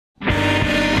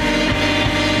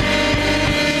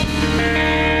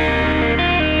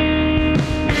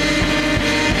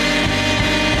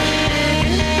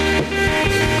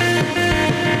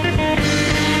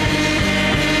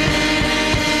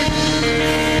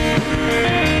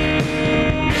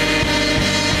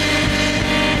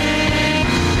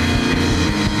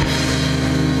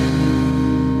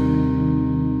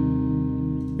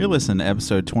listening to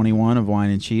episode 21 of Wine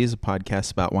and Cheese, a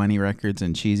podcast about whiny records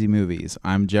and cheesy movies.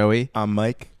 I'm Joey. I'm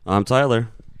Mike. I'm Tyler.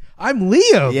 I'm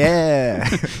Liam. Yeah.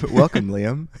 Welcome,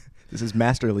 Liam. This is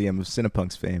Master Liam of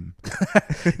Cinepunks fame.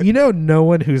 You know, no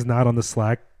one who's not on the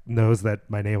Slack knows that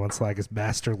my name on Slack is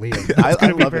Master Liam.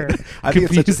 I love it. I think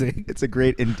confusing. it's a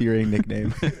great endearing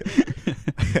nickname.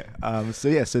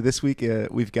 So this week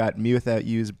we've got Me Without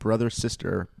You's Brother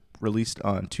Sister released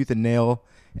on Tooth and Nail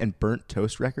and Burnt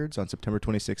Toast Records on September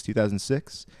 26,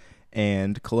 2006,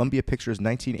 and Columbia Pictures'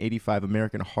 1985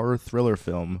 American horror thriller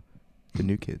film, The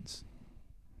New Kids.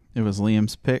 It was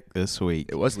Liam's pick this week.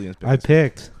 It was Liam's pick. I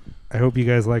picked. I hope you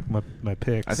guys like my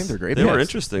picks. I think they're great. They were picks.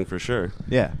 interesting for sure.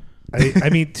 Yeah. I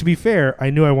mean, to be fair, I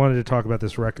knew I wanted to talk about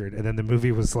this record, and then the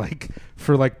movie was like,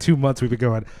 for like 2 months, we've been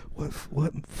going, what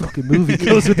fucking movie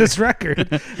goes with this record?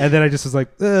 And then I just was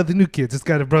like, The New Kids. It's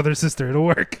got a brother sister. It'll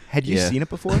work. Had you seen it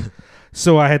before?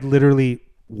 So I had literally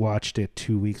watched it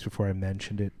 2 weeks before I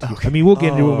mentioned it. I mean, we'll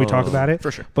get into it when we talk about it.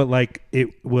 For sure. But like,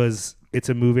 it's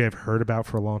a movie I've heard about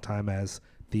for a long time as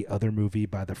the other movie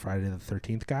by the Friday the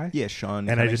 13th guy. Yeah, Sean.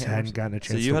 And I just Cunningham. hadn't gotten a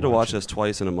chance. So you had to watch it. this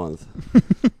twice in a month.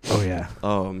 Oh yeah,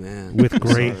 Oh man. with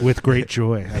great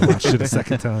joy. I watched it a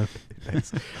second time.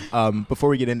 Nice. Before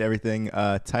we get into everything,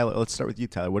 Tyler, let's start with you,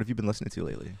 Tyler. What have you been listening to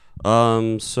lately?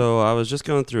 So I was just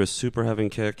going through a super heavy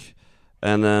kick,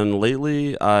 and then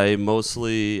lately I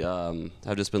mostly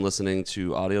have just been listening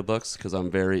to audiobooks because I'm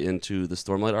very into the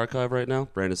Stormlight Archive right now.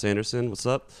 Brandon Sanderson, what's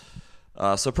up?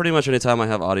 So pretty much anytime I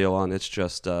have audio on, it's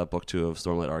just book 2 of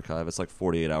Stormlight Archive. It's like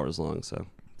 48 hours long, so.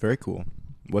 Very cool.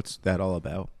 What's that all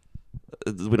about?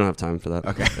 We don't have time for that.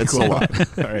 Okay, It's cool. a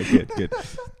lot. All right, good.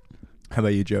 How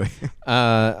about you, Joey?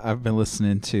 I've been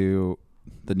listening to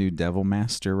the new Devil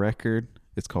Master record.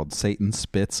 It's called Satan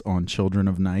Spits on Children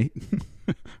of Night.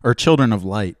 Or Children of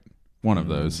Light. One of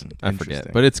those. I forget.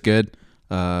 Interesting. But it's good.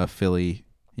 Philly,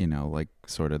 like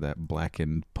sort of that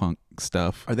blackened punk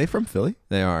stuff. Are they from Philly?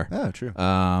 They are. Oh, true.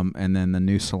 And then the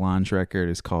new Solange record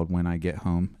is called When I Get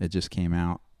Home. It just came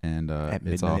out, and At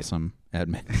it's midnight. awesome.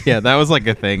 Yeah, that was like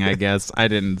a thing, I guess. I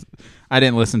didn't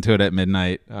listen to it at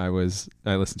midnight. I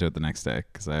listened to it the next day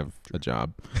because I have a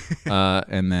job.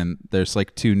 And then there's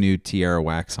like 2 new Tierra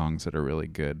Whack songs that are really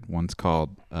good. One's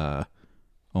called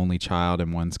Only Child,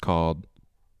 and one's called,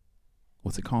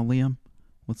 what's it called, Liam?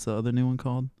 What's the other new one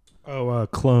called? Oh,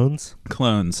 Clones.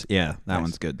 Clones. Yeah, that Nice.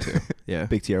 one's good too. Yeah.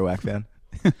 Big Tierra Whack fan.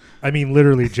 I mean,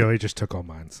 literally, Joey just took all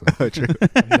mine. So Oh, true.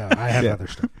 no, I have Yeah. other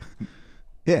stuff.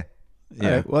 Yeah. Yeah.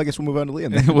 All right, well, I guess we'll move on to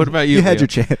Liam. then. What about you? You had Liam? your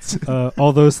chance.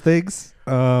 All those things.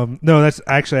 No, that's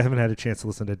actually I haven't had a chance to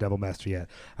listen to Devil Master yet.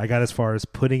 I got as far as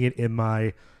putting it in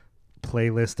my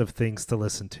playlist of things to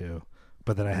listen to,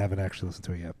 but then I haven't actually listened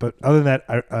to it yet. But other than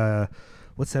that,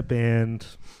 what's that band?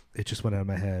 It just went out of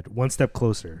my head. One Step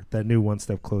Closer. That new One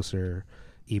Step Closer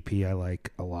EP I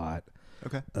like a lot.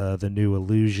 Okay. The new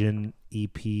Illusion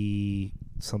EP,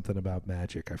 something about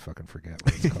magic. I fucking forget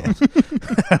what it's called.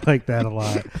 I like that a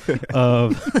lot.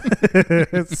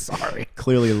 Sorry.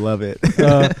 Clearly love it.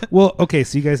 Well, okay,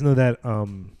 so you guys know that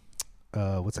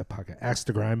what's that podcast? Axe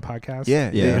to Grind podcast? Yeah.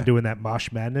 They've been doing that Mosh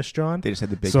Madness, John. They just had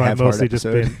the big So I've Have Heart mostly just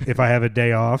episode. been, if I have a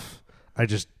day off, I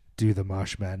just do the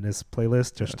Mosh Madness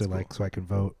playlist just That's to like cool. so I can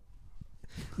vote.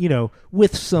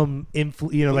 With some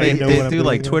influ, They, let you know they what I'm do doing,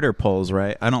 like Twitter polls,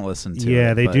 right? I don't listen to it.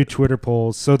 Yeah, they but do Twitter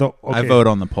polls. So I vote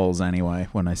on the polls anyway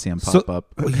when I see them pop up.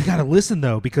 Well, you got to listen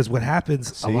though, because what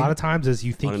happens See? a lot of times is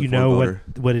you think you Uninformed know voter.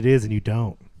 what it is and you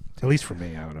don't. At least for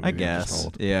me, I don't know. I maybe I'm just guess.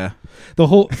 old. Yeah. The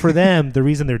whole for them, the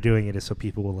reason they're doing it is so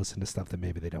people will listen to stuff that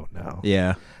maybe they don't know.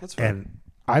 Yeah. That's fair. And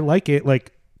I like it.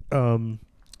 Like, some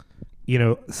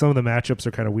of the matchups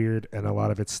are kind of weird, and a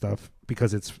lot of it's stuff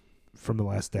because it's from the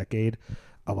last decade.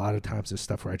 A lot of times there's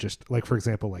stuff where I just like, for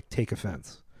example, like Take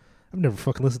Offense. I've never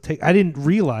fucking listened to Take. I didn't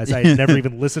realize I had never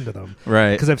even listened to them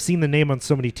Right. because I've seen the name on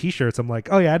so many T-shirts. I'm like,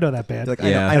 oh yeah, I know that band. Like,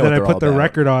 Yeah. I know And then what I they're put all the about.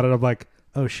 record on, and I'm like,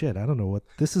 oh shit, I don't know what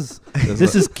this is.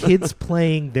 This is kids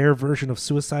playing their version of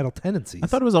Suicidal Tendencies. I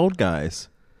thought it was old guys.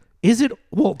 Is it?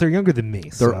 Well, they're younger than me.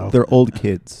 They're old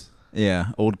kids.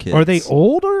 Yeah, old kids. Are they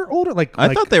older? Like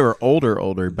I thought they were older,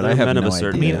 but They're I have men of no a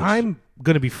certain idea. I mean, I'm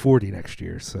gonna be 40 next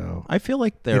year, so I feel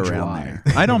like they're in around July.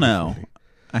 there. I don't know.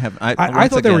 I I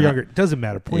once thought they were again, younger. It doesn't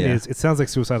matter. Point Yeah. is, it sounds like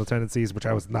Suicidal Tendencies, which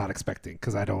I was not expecting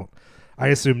because I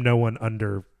assume no one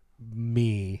under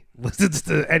me listens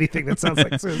to anything that sounds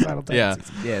like Suicidal Yeah.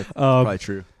 Tendencies. Yeah, probably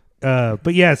true.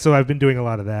 But yeah, so I've been doing a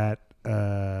lot of that,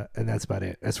 and that's about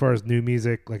it. As far as new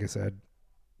music, like I said,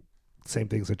 same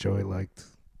things that Joey liked.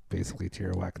 basically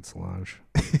Tierra Whack and Solange.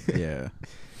 Yeah.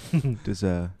 Does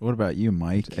What about you,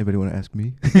 Mike? anybody want to ask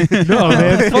me? No,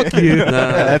 man, fuck you.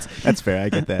 That's fair. I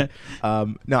get that.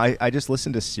 No, I just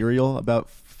listened to Serial about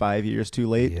 5 years too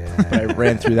late. Yeah. But I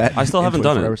ran through that. I still in haven't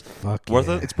 24 done it. hours. Fuck Worth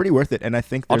yeah. it? It's pretty worth it, and I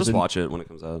think I'll there's just watch it when it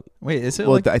comes out. Wait, is it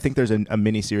Well, like? I think there's a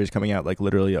mini series coming out like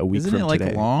literally a week Isn't from it like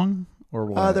today. long or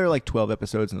what? They're like 12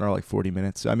 episodes and they're like 40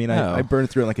 minutes. So, I mean, Oh. I burned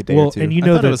through it in like a day Well, or two. and you I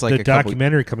know thought it that was like the a couple-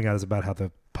 documentary coming out is about how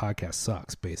the podcast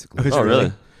sucks, basically. Is Oh, it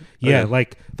really? Yeah, Okay.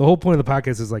 like the whole point of the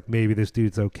podcast is like maybe this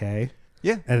dude's okay,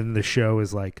 Yeah. and then the show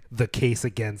is like the case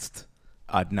against.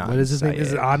 Adnan. What is his name?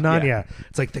 Is it Syed. Adnan? Yeah.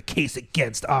 It's like the case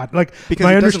against Adnan. Like Because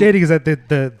my it doesn't- understanding is that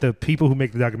the people who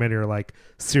make the documentary are like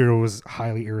Serial was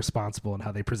highly irresponsible in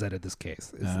how they presented this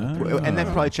case. Is the- Well, and that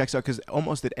probably checks out because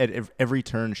almost at every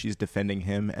turn she's defending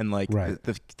him, and like Right.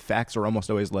 the facts are almost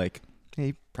always like, hey,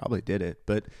 he probably did it,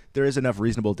 but there is enough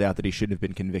reasonable doubt that he shouldn't have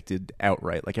been convicted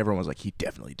outright. Like everyone was like, he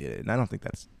definitely did it, and I don't think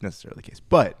that's necessarily the case.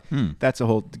 But that's a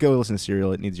whole. Go listen to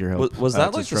Serial. It needs your help. Was It's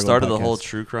that a like the struggle start of the podcast. whole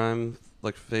true crime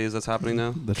like phase that's happening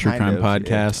now? the true kind crime of, yeah.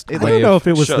 podcast. It- I don't know if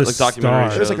it was Show- the like documentary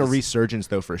start. It was like a shows. resurgence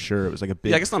though, for sure. It was like a big.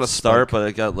 Yeah, I guess not a start, spike. but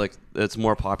it got like it's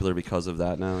more popular because of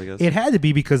that now. I guess. It had to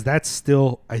be because that's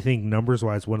still, I think, numbers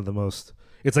wise, one of the most.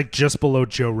 It's like just below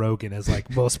Joe Rogan as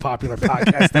like most popular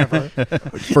podcast ever.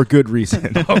 for good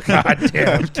reason. Oh god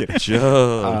damn!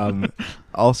 Joe.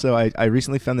 Also, I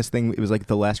recently found this thing. It was like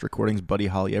the last recordings Buddy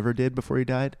Holly ever did before he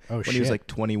died. Oh, when he was shit. like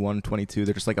 21, 22.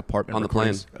 They're just like apartment On the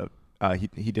recordings.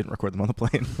 He didn't record them on the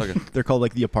plane. Okay. They're called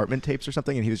like the apartment tapes or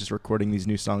something, and he was just recording these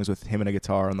new songs with him and a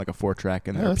guitar on like a 4-track,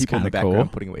 and Oh, there are that's people in the kinda cool.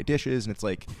 background putting away dishes, and it's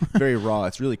like very raw.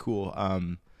 It's really cool.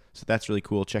 So that's really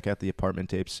cool. Check out the apartment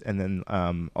tapes, and then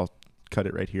I'll cut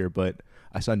it right here. But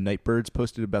I saw Nightbirds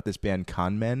posted about this band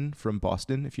Con Men from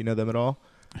Boston. If you know them at all.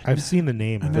 I've seen the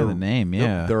name. I know the name.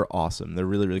 Yeah. They're awesome. They're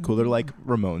really, really cool. They're like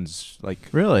Ramones, like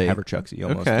Really? Haverchucksy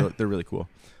almost. Okay. They're really cool.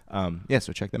 Yeah,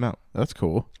 so check them out That's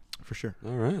cool. for sure.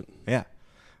 All right. Yeah.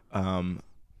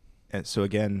 And so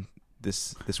again,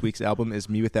 this week's album is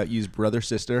Me Without You's Brother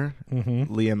Sister.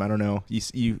 Mm-hmm. Liam, I don't know.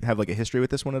 You have like a history with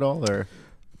this one at all, or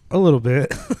A little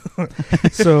bit.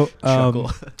 So,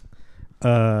 chuckle?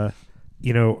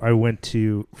 you know, I went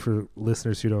to, for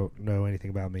listeners who don't know anything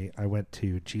about me, I went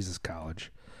to Jesus College.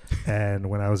 And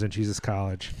when I was in Jesus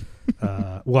College,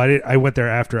 I went there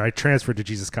after I transferred to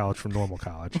Jesus College from normal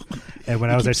college. And when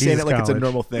I was Keep at saying Jesus it like College, it's a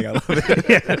normal thing. I love it.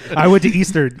 yeah, I went to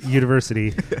Eastern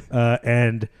University,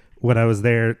 and when I was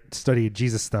there studying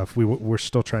Jesus stuff, we were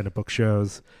still trying to book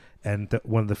shows, and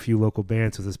one of the few local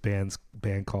bands was this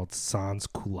band called Sans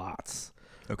Culottes,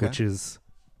 Okay. which is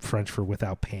French for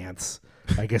without pants.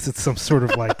 I guess it's some sort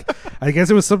of like, I guess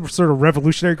it was some sort of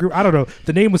revolutionary group. I don't know.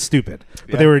 The name was stupid,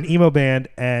 but they Yeah. were an emo band,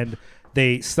 and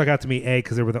they stuck out to me, A,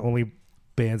 because they were the only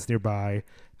bands nearby.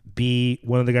 B,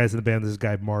 one of the guys in the band, this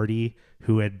guy Marty,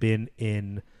 who had been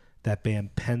in that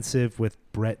band Pensive with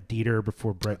Brett Dieter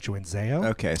before Brett joined Zayo.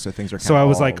 Okay, so things are. So I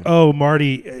was like, oh,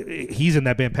 Marty, he's in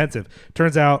that band Pensive.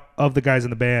 Turns out, of the guys in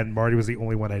the band, Marty was the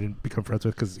only one I didn't become friends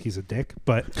with because he's a dick.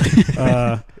 But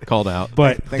Called out.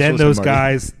 but Thanks for then listening,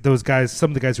 Marty. those guys,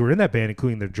 some of the guys who were in that band,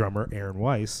 including their drummer Aaron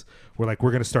Weiss, were like,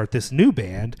 we're going to start this new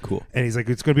band. Cool. And he's like,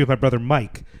 it's going to be with my brother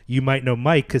Mike. You might know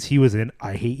Mike because he was in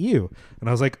I Hate You. And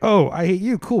I was like, oh, I Hate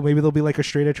You. Cool. Maybe they'll be like a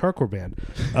straight edge hardcore band.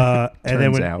 And then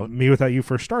Turns when out. Me Without You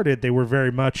first started, they were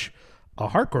very much a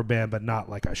hardcore band, but not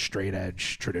like a straight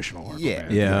edge traditional hardcore Yeah.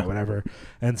 band. you Yeah. know, whatever.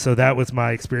 And so that was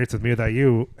my experience with Me Without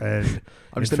You. And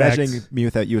I'm just in fact- imagining Me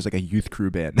Without You as like a youth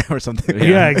crew band now or something.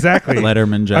 Yeah, exactly.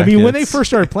 Letterman I jackets. mean, when they first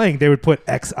started playing, they would put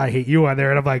X I Hate You on there,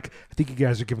 and I'm like, I think you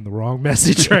guys are giving the wrong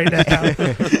message right now.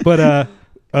 But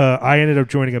I ended up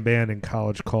joining a band in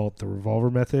college called The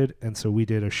Revolver Method, and so we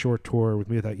did a short tour with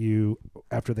Me Without You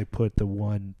after they put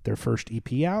their first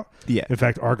EP out. Yeah. In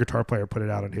fact, our guitar player put it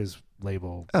out on his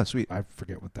label. Oh, sweet. I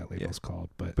forget what that label is called,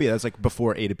 but But yeah, that's like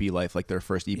before A to B Life, like their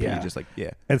first EP. Yeah. Just like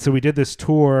and so we did this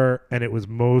tour, and it was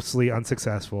mostly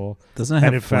unsuccessful. Doesn't it have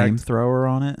and in fact- flamethrower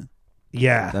on it?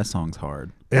 Yeah, That song's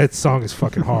hard. that song is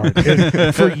fucking hard.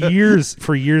 And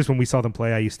for years when we saw them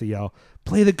play, I used to yell,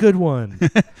 "Play the good one."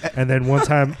 And then one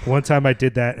time I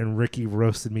did that, and Ricky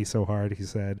roasted me so hard. He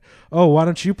said, "Oh, why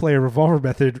don't you play a Revolver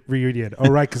Method reunion?" Oh,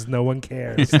 right, because no one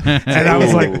cares. And I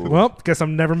was like, "Well, guess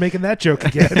I'm never making that joke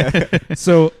again."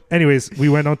 So, anyways, we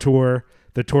went on tour.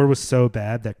 The tour was so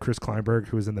bad that Chris Kleinberg,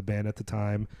 who was in the band at the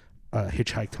time,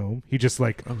 hitchhiked home. He just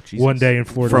like Jesus. one day in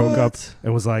Florida woke up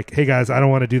and was like, "Hey guys, I don't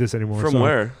want to do this anymore." From So,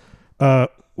 where?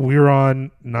 we were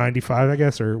on 95, I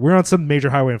guess, or we were on some major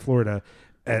highway in Florida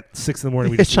at 6 a.m.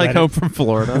 We just Hitchhike let home him, from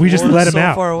Florida. we just Florida's let him so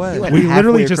out. far away. went We halfway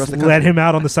literally across just the let country. him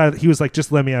out on the side. He was like,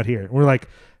 "Just let me out here." And we're like,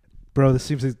 bro, this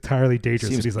seems entirely dangerous.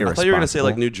 Seems And he's like, I thought you were going to say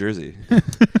like Irresponsible. New Jersey.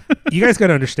 you guys got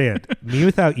to understand, Me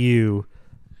Without You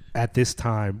at this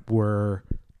time were,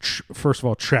 first of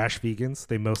all, trash vegans.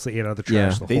 They mostly ate out of the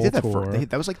trash the They whole did that tour.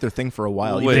 that was like their thing for a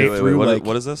while. Wait, They wait, threw, wait. like,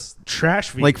 What is this?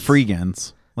 Trash vegans. Like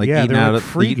freegans. Like Yeah, eating they're out like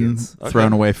of eating, freegans.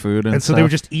 throwing away food and and so stuff. they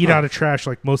would just eat out of trash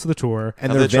like most of the tour.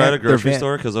 and Have their they tried a their grocery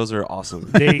store? Because those are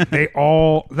awesome. They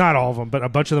all, not all of them, but a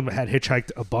bunch of them had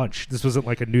hitchhiked a bunch. This wasn't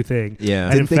like a new thing. Yeah.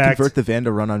 And Didn't in they fact, convert the van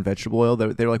to run on vegetable oil? They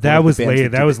were like that one of was the bands later.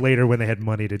 That did was it. later when they had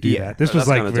money to do Yeah. that. This was That's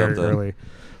like kinda very dope, then. early.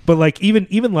 But like even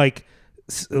like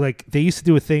they used to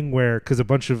do a thing where, because a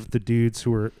bunch of the dudes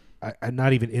who were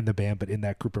not even in the band but in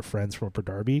that group of friends from Upper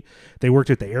Darby, they worked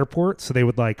at the airport, so they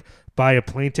would like buy a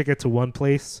plane ticket to one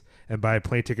place and buy a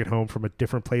plane ticket home from a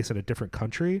different place in a different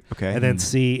country, Okay. and then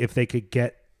see if they could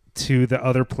get to the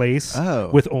other place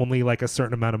Oh. with only like a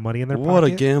certain amount of money in their What a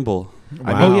pocket. gamble.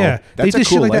 Wow. Oh yeah, That's they a did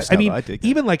cool shit like that. I lifestyle. mean, I dig that.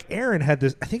 even like Aaron had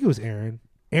this. I think it was Aaron.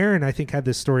 Aaron, I think, had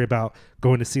this story about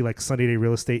going to see like Sunny Day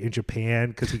Real Estate in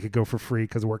Japan because he could go for free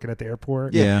because of working at the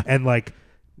airport. Yeah. and like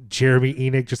Jeremy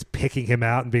Enoch just picking him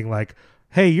out and being like,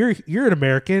 "Hey, you're an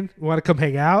American. You want to come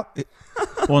hang out?"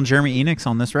 Well, and Jeremy Enoch's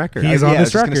on this record. He's Yeah, on I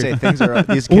this was just gonna record. say, things are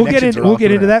these We'll connections are all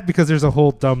get into throughout. that because there's a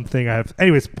whole dumb thing I have.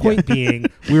 Anyways, point being,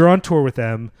 we were on tour with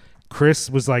them. Chris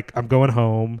was like, "I'm going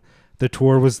home." The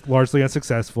tour was largely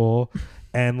unsuccessful,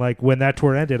 and like when that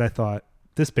tour ended, I thought,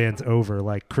 this band's over.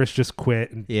 Like Chris just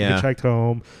quit and Yeah. hitchhiked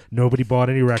home. Nobody bought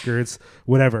any records,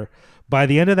 whatever. By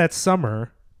the end of that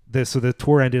summer, so the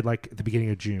tour ended like at the beginning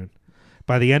of June.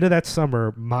 By the end of that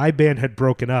summer, my band had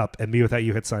broken up and Me Without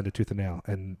You had signed to Tooth and Nail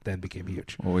and then became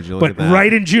huge. What would you look But at that?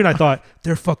 right in June, I thought,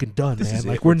 they're fucking done, This man. is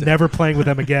Like, it. we're never playing with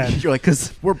them again. You're like,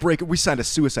 because we're breaking. We signed a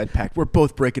suicide pact. We're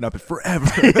both breaking up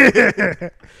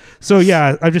forever. So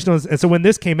yeah, I've just noticed. And so when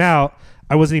this came out,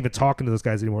 I wasn't even talking to those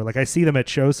guys anymore. Like I see them at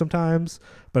shows sometimes,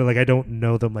 but like I don't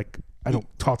know them. Like I don't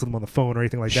talk to them on the phone or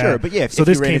anything like that. Sure, but yeah, So if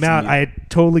you this ran came into out, me- I had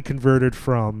totally converted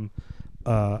from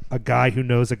a guy who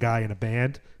knows a guy in a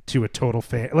band to a total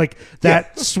fan. Like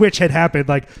that switch had happened.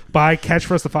 Like by Catch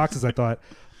for Us the Foxes, I thought,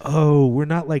 oh, we're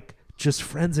not like just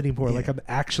friends anymore. Like I'm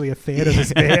actually a fan of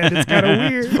this band. It's kind of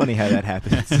weird. It's funny how that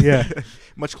happens. Yeah.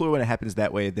 Much cooler when it happens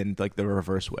that way than like the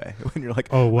reverse way. When you're like,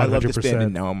 Oh, I love this 100%. band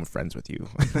and now I'm friends with you.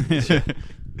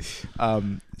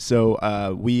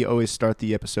 So we always start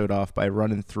the episode off by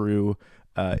running through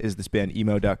is this band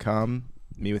emo.com.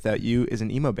 Me Without You is an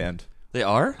emo band. They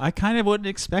are? I kind of wouldn't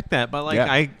expect that, but like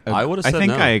Yeah. I would have I said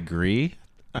think no. I agree.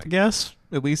 I guess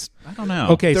at least I don't know.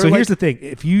 Okay, They're so like- here's the thing.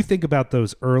 If you think about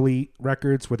those early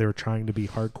records where they were trying to be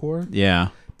hardcore, Yeah.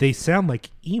 they sound like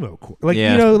emo core. Like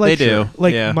Yeah, you know, like they do.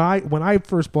 Like Yeah. when I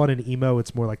first bought an emo,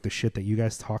 it's more like the shit that you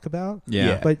guys talk about. Yeah.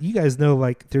 Yeah. But you guys know,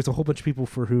 like, there's a whole bunch of people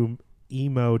for whom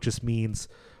emo just means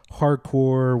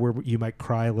hardcore, where you might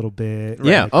cry a little bit.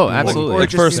 Yeah. Like, Oh, you know, absolutely. or Like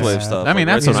just, first you know, wave stuff. I mean,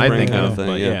 like that's Red what I Spring think kind of. thing,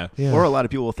 But yeah. Yeah. Or a lot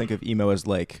of people will think of emo as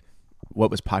like what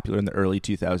was popular in the early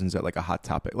 2000s at like a hot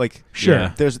topic. Like Sure.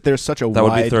 Yeah. there's such a That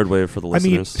would wide be third wave for the I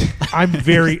mean, listeners. I'm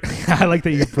very. I like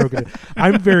that you broke it.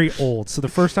 I'm very old, so the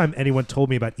first time anyone told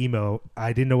me about emo,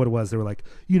 I didn't know what it was. They were like,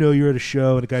 you know, you're at a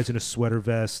show and a guy's in a sweater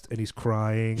vest and he's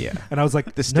crying. Yeah. And I was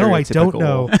like, The no, I don't stereotypical-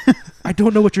 know. I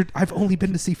don't know what you're. I've only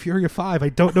been to see Furia 5. I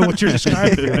don't know what you're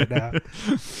describing right now.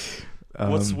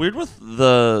 What's weird with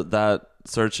that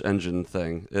search engine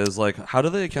thing is like, how do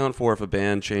they account for if a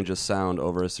band changes sound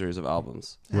over a series of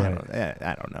albums? Right.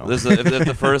 I don't know. This is, if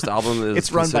the first album is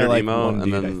It's run by, considered like, emo, one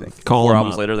and dude, I then think. Call 4 them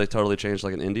albums up. later they totally changed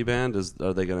like an indie band,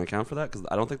 are they going to account for that? Because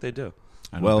I don't think they do.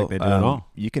 I don't well, think they do at all.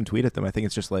 you can tweet at them. I think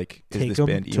it's just like, is Take this them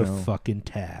band to emo? fucking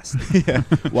task. Yeah.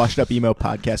 Washed Up Emo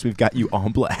Podcast. We've got you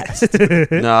on blast.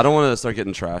 No, I don't want to start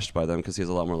getting trashed by them because he has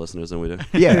a lot more listeners than we do.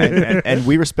 Yeah, and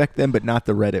we respect them, but not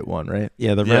the Reddit one, right?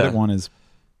 Yeah, the Yeah. Reddit one is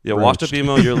Yeah, washed up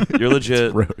emo, you're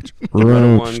legit. Roach. The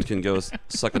Reddit one can go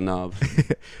suck a knob.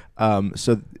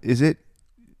 So is it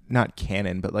not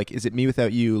canon, but like, is it Me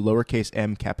Without You, lowercase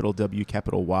m, capital W,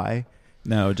 capital Y?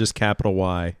 no, just capital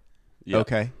Y, Yeah.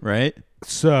 Okay. right?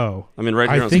 So I mean,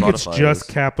 right here I on think Spotify, it's just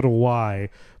is- capital Y,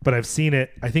 but I've seen it.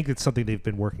 I think it's something they've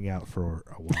been working out for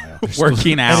a while.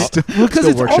 Working out. Well, because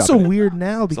Still it's also workshopping it. weird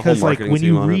now a because whole like marketing when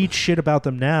team you on it. read shit about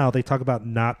them now, they talk about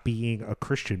not being a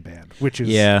Christian band, which is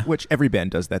Yeah. Which every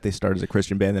band does that. They start as a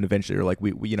Christian band, then eventually are like,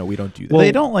 we don't do that. Well,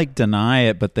 they don't like deny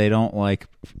it, but they don't like.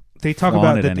 They talk flaunt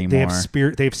about it that they have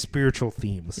anymore. they have spiritual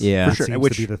themes. Yeah. That For sure, seems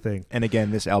which- to be the thing. And again,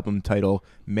 this album title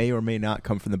may or may not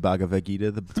come from the Bhagavad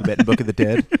Gita, the Tibetan Book of the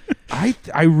Dead.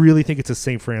 I really think it's a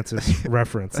St. Francis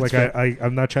reference. Like fair.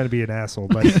 I'm not trying to be an asshole,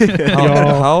 but Be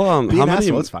How an many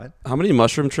asshole, it's fine. how many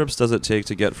mushroom trips does it take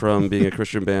to get from being a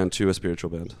Christian band to a spiritual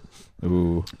band?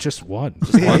 Ooh. just one.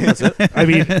 Just one. That's it. I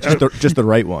mean, Just the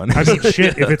right one. I mean,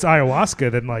 shit. If it's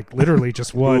ayahuasca, then like literally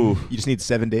just one. Ooh. You just need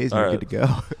 7 days and All you're right. good to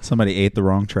go. Somebody ate the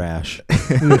wrong trash.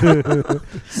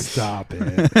 Stop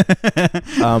it.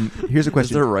 Here's a Is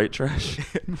question. there right trash?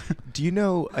 Do you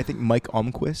know, I think Mike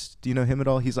Almquist, do you know him at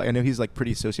all? I know he's like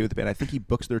pretty associated with the band. I think he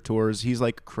books their tours. He's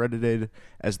like credited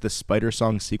as the Spider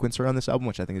Song sequencer on this album,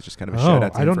 which I think is just kind of a shout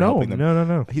out to I him don't for know. helping them.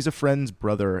 No. He's a friend's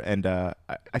brother, and I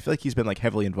feel like he's been like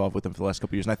heavily involved with them for the last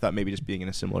couple of years, and I thought maybe just being in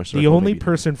a similar circle. The only maybe-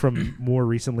 person from more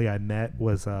recently I met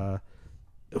was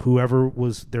whoever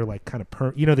was their like kind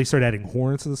of they started adding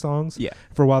horns to the songs. Yeah.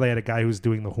 For a while they had a guy who was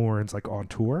doing the horns like on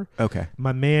tour. Okay.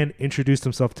 My man introduced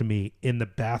himself to me in the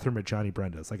bathroom at Johnny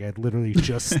Brenda's. Like I had literally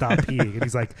just stopped peeing, and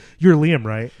he's like, "You're Liam,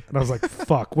 right?" And I was like,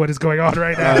 "Fuck, what is going on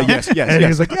right now?" Yes. And he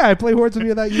was like, "Yeah, I play horns with you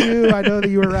without you. I know that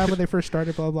you were around when they first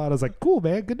started." Blah blah. And I was like, "Cool,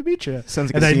 man, good to meet you." Sounds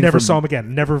like and a I scene never from- saw him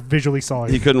again. Never visually saw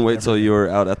him. He couldn't wait till you were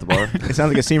out at the bar. It sounds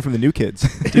like a scene from the New Kids.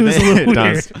 It was a little It weird.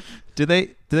 does. Do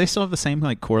they still have the same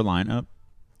like core lineup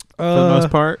for the most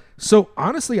part? So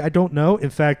honestly, I don't know. In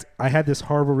fact, I had this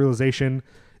horrible realization.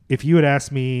 If you had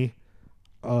asked me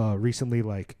recently,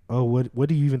 like, "Oh, what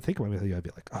do you even think about me?" I'd be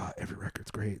like, "Oh, every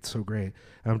record's great, it's so great."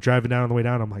 And I'm driving down on the way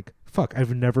down. I'm like, "Fuck,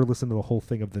 I've never listened to the whole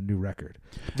thing of the new record.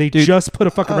 They Dude, just put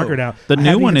a fucking record out. the I new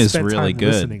haven't one even is spent really time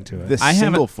good. Listening to it. The I haven't-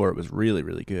 single for it was really,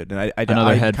 really good. And I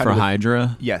Another I Head kind for of-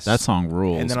 Hydra. Yes. That song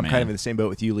rules. And then I'm man. kind of in the same boat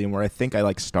with you, Liam, where I think I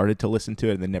like started to listen to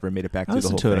it and then never made it back I to the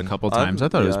whole listened to it thing. a couple times. I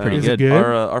thought it was yeah, pretty Is it good. good?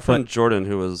 Our friend Jordan,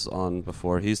 who was on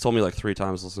before, he's told me like 3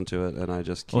 times to listen to it, and I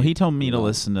just Well, keep- he told me to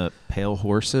listen to Pale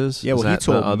Horses. Yeah, Was well, he that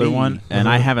told the other me. one, and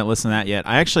I haven't listened to that yet.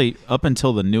 I actually, up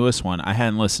until the newest one, I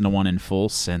hadn't listened to one in full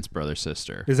since Brother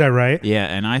Sister. Is that right? Yeah,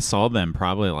 and I saw them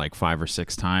probably like 5 or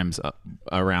 6 times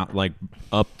around, like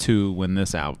up to when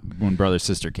Brother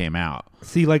Sister came out.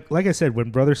 See, like I said, when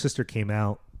Brother Sister came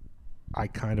out, I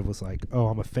kind of was like, "Oh,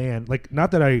 I'm a fan." Like,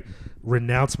 not that I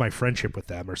renounced my friendship with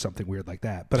them or something weird like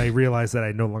that, but I realized that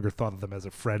I no longer thought of them as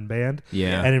a friend band.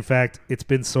 Yeah. And in fact, it's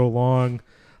been so long.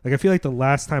 Like, I feel like the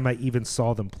last time I even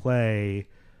saw them play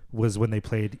was when they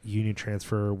played Union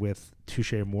Transfer with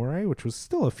Touche Amore, which was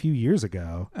still a few years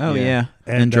ago. Oh Yeah. yeah,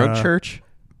 And, and Drug Church.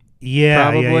 Yeah,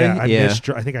 Probably, yeah. yeah.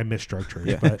 I think I missed Drug Church,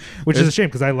 Yeah. but which is a shame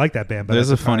because I like that band. But There's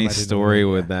at a the time, funny I didn't story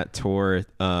know. with that tour.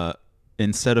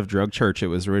 Instead of Drug Church, it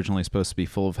was originally supposed to be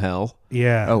Full of Hell.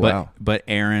 Yeah. Oh, but wow. but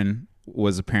Aaron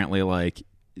was apparently like,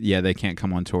 yeah, they can't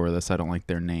come on tour with us. I don't like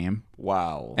their name.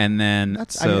 Wow. And then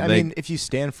That's, so I they mean, if you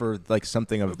stand for like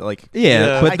something of like,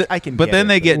 yeah, but I can. but get then it,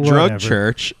 they get Whatever. Drug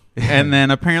Church, and then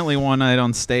apparently one night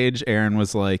on stage, Aaron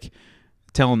was like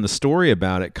telling the story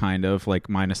about it, kind of like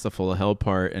minus the Full of Hell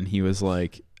part, and he was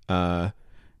like,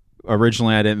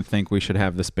 originally I didn't think we should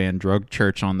have this band Drug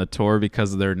Church on the tour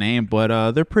because of their name,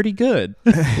 but they're pretty good.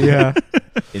 Yeah.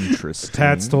 interesting.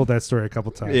 Pat's told that story a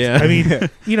couple times. Yeah. I mean,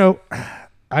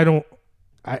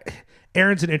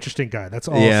 Aaron's an interesting guy. That's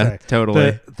all I'll Yeah, say.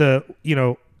 totally.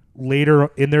 Later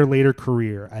in their later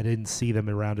career, I didn't see them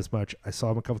around as much. I saw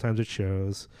them a couple times at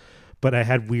shows, but I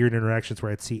had weird interactions where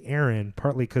I'd see Aaron,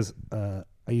 partly because I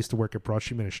used to work at Broad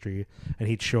Street Ministry, and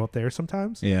he'd show up there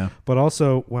sometimes. Yeah. But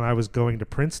also when I was going to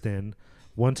Princeton,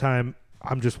 one time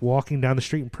I'm just walking down the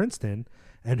street in Princeton,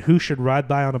 and who should ride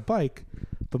by on a bike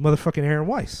but motherfucking Aaron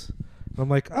Weiss? And I'm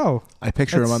like, oh, I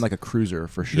picture him That's- on like a cruiser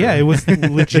for sure. yeah, it was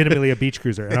legitimately a beach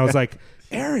cruiser. And I was like,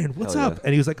 Aaron, what's Hell up? yeah.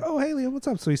 And he was like, oh, hey, Liam, what's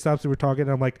up? So he stops and we're talking.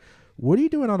 And I'm like, what are you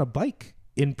doing on a bike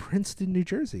in Princeton, New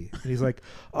Jersey? And he's like,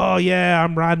 oh, yeah,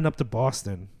 I'm riding up to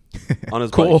Boston. on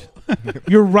his Cool. bike.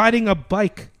 You're riding a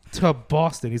bike to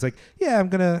Boston. He's like, yeah, I'm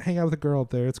going to hang out with a girl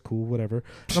up there. It's cool, whatever.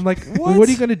 And I'm like, well, what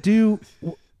are you going to do?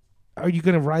 Are you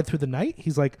going to ride through the night?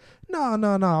 He's like, no.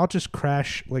 I'll just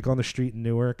crash like on the street in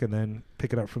Newark and then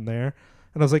pick it up from there.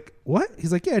 And I was like, what?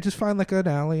 He's like, yeah, just find like an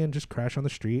alley and just crash on the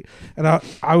street. And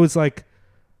I was like,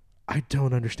 I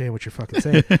don't understand what you're fucking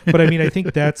saying. But I mean, I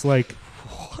think that's like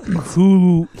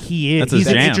who he is. That's his He's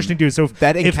an jam. interesting dude. So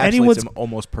That if encapsulates anyone's him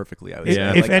almost perfectly. I would if, say.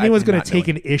 Yeah. if Like, anyone's I did going not to take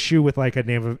know an issue with like a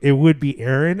name of it would be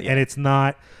Aaron, and it's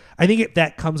not. I think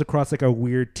that comes across like a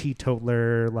weird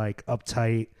teetotaler, like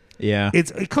uptight. Yeah.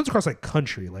 It comes across like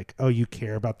country, like, oh, you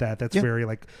care about that. That's Yeah. very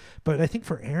like. But I think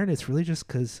for Aaron, it's really just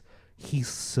because he's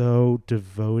so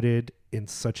devoted in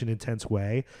such an intense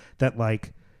way that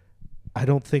like. I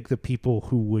don't think the people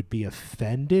who would be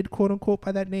offended, quote unquote,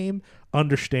 by that name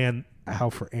understand how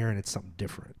for Aaron it's something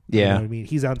different. You Yeah. know what I mean?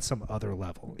 He's on some other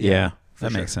level. Yeah. for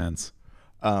That sure. makes sense.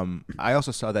 I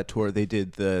also saw that tour. They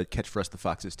did the Catch for Us the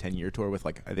Foxes 10-year tour with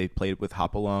they played it with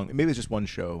Hop Along. Maybe it was just one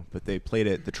show, but they played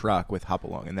it the Truck with Hop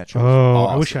Along, and that show was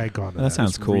awesome. I wish I had gone to That that.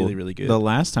 sounds was cool. really, really good. The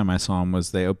last time I saw him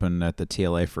was they opened at the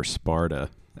TLA for Sparta.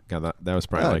 God, that was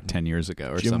probably like 10 years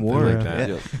ago or Jim something Ward. like that.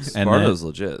 Yeah. And Sparta's then-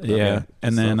 legit. Yeah. Okay.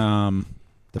 And Good then stuff.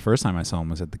 the first time I saw him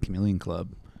was at the Chameleon Club,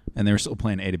 and they were still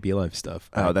playing A to B Life stuff.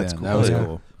 Oh, back that's then. cool. That was Yeah.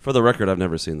 cool. For the record, I've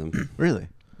never seen them. Really?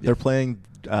 They're playing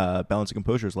Balance and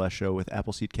Composure's last show with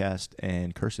Appleseed Cast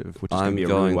and Cursive, which is going I'm to be a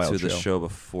going really wild to the show. show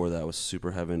before that was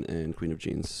Super Heaven and Queen of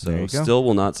Jeans. There So you go. still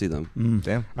will not see them.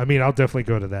 Damn. I mean, I'll definitely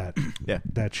go to that. Yeah.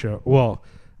 That show. Well,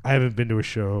 I haven't been to a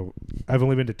show. I've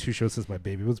only been to 2 shows since my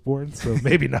baby was born, so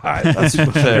maybe not. That's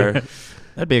fair.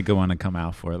 That'd be a good one to come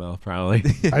out for, though, probably.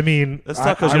 I mean, That's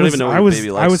tough 'cause you don't even know what I your was, baby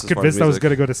I likes was as far as convinced I was music. going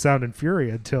to go to Sound and Fury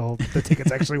until the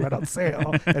tickets actually went on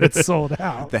sale and it's sold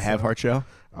out. The Have Heart show?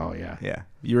 Oh yeah. Yeah.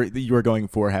 You were going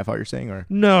for Have Heart, you're saying? Or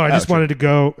No, I just sure. wanted to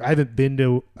go. I haven't been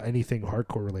to anything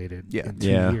hardcore related Yeah. in 2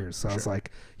 Yeah. years, so I was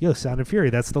like, "Yo, Sound and Fury,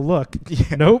 that's the look."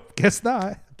 Yeah. Nope, guess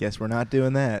not. Guess we're not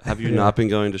doing that. Have you not been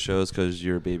going to shows because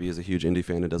your baby is a huge indie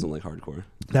fan and doesn't like hardcore?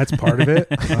 That's part of it.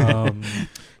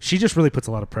 She just really puts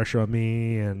a lot of pressure on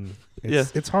me, and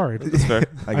it's hard. That's fair.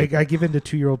 I I give in to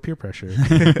 2-year-old peer pressure.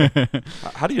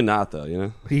 How do you not, though, you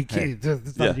know? You can't,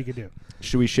 there's nothing Yeah. you can do.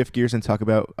 Should we shift gears and talk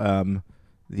about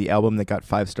the album that got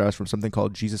 5 stars from something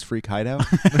called Jesus Freak Hideout?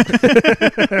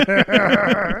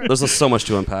 There's just so much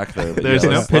to unpack there. But There's yeah,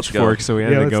 no let's go. pitchfork, so we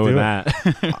had Yeah, to let's go with do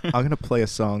that. I'm going to play a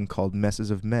song called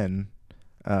Messes of Men.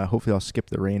 Hopefully I'll skip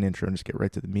the rain intro and just get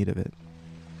right to the meat of it.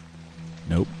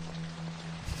 Nope.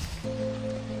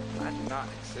 I do not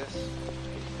exist.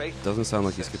 Faith Doesn't sound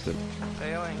like you skipped it.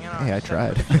 failing in Hey, our I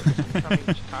tried. separate from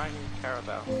each tiny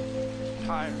caravel,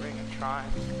 tiring and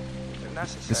trying. The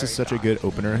necessary This is such a time. good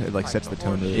opener. It like sets the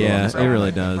tone really Yeah, well. it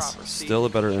really does. Still a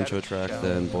better intro track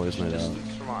than Boys Night Out.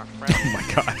 Oh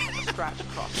my god.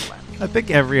 I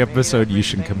think every episode you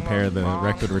should compare the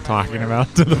record we're talking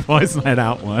about to the Boys Night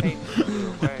Out one.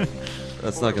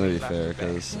 That's not going to be fair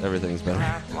because everything's better.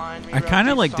 I kind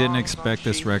of didn't expect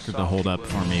this record to hold up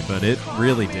for me, but it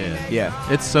really did. Yeah.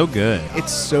 It's so good.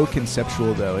 It's so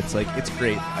conceptual though. It's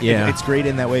great. Yeah. It's great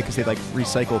in that way because they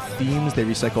recycle themes, they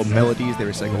recycle melodies, they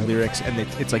recycle lyrics, and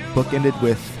it's bookended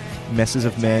with Messes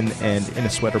of Men and In a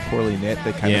Sweater Poorly Knit.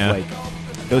 That kind Yeah.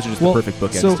 of those are just Well, the perfect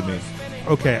bookends so- to me.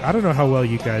 Okay, I don't know how well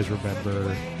you guys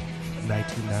remember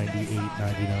 1998,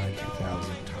 99,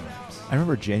 2000 times. I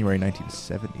remember January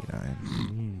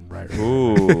 1979. Right.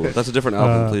 Ooh, that's a different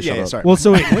album. Please shut yeah, up. sorry. Well,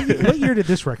 so wait, what year did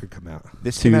this record come out?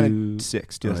 This came out in Oh, I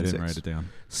 2006. didn't write it down.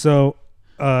 So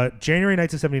January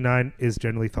 1979 is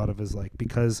generally thought of as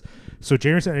because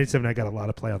January 1979 got a lot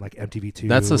of play on MTV2.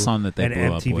 That's the song that they and blew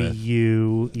up with. MTVU,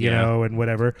 you Yeah. know, and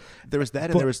whatever. There was that,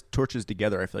 and But- there was Torches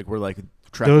Together. I feel like we're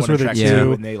track Those 1 were and the track two.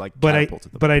 2, and they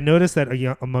catapulted them. But I noticed that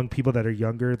among people that are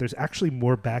younger, there's actually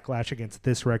more backlash against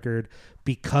this record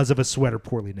because of A Sweater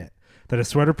Poorly Knit. That A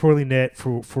Sweater Poorly Knit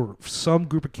for some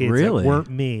group of kids Really? that weren't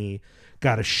me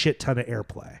got a shit ton of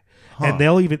airplay. Huh. And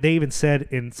they even said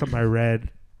in something I read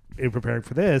in preparing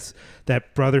for this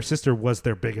that Brother Sister was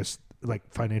their biggest,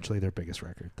 financially their biggest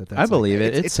record. That's I believe it.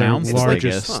 it's- It it's sounds their the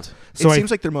largest- biggest. So it I-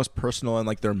 seems like their most personal and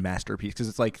their masterpiece because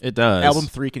it's It does. album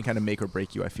 3 can kind of make or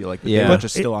break you. I feel like, but Yeah. they're But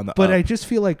just still on the. But up. I just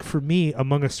feel like for me,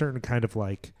 among a certain kind of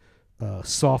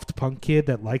soft punk kid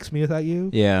that likes Me Without You,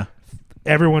 Yeah.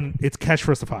 everyone, it's Catch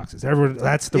for Us the Foxes. Everyone,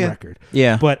 that's the Yeah. record.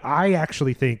 Yeah. But I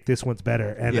actually think this one's better,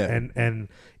 and Yeah. and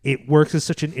it works as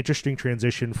such an interesting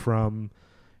transition from,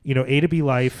 A to B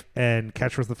Life and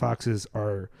Catch for Us the Foxes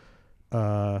are,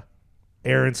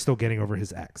 Aaron's still getting over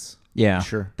his ex. Yeah.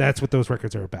 Sure. That's what those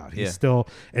records are about. He's Yeah. still,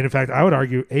 and in fact, I would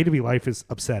argue A to B Life is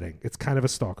upsetting. It's kind of a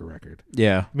stalker record.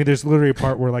 Yeah. I mean, there's literally a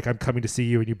part where I'm coming to see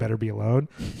you and you better be alone.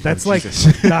 That's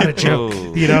Jesus. not a joke,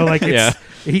 Oh. it's Yeah.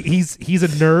 he's a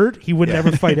nerd. He would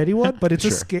never fight anyone, but it's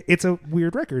Sure. it's a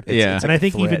weird record. Yeah. It's and like I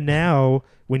think a threat. even now,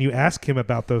 when you ask him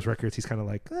about those records, he's kind of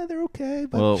like, they're okay,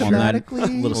 but Well, on that-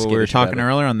 thematically, little Well, we were skittish talking about it.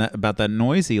 earlier about that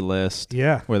Noisy list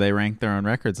yeah, where they rank their own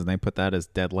records and they put that as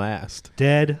dead last.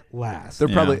 dead last. They're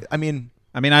Yeah. probably. I mean,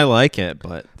 I like it,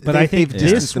 but But I think they've this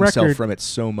distanced themselves record- from it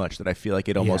so much that I feel like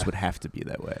it almost Yeah. would have to be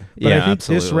that way. But yeah, I think this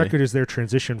absolutely. record is their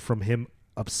transition from him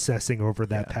obsessing over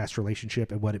that Yeah. past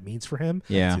relationship and what it means for him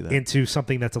Yeah. See that. into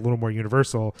something that's a little more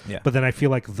universal. Yeah. But then I feel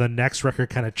like the next record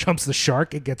kind of jumps the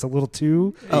shark. It gets a little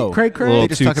too cray little cray. They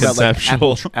just too talk about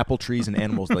conceptual. apple trees and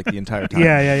animals the entire time.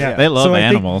 Yeah. They love so I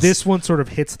animals. think this one sort of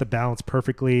hits the balance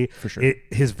perfectly. For sure.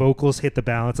 His vocals hit the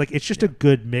balance. It's just a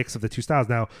good mix of the two styles.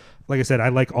 Now, like I said, I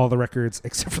like all the records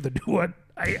except for the new one.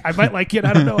 I might like it.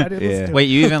 I don't know. I didn't listen to it. Wait,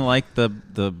 you even like the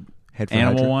Head for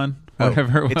animal Hydra. one?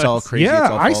 whatever it was. It's all crazy. Yeah, it's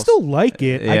all I false. still like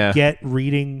it. Yeah. I get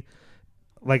reading.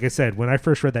 Like I said, when I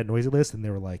first read that Noisy List and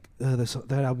they were like, that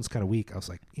album's kind of weak, I was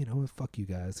like, you know what, fuck you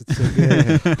guys. It's so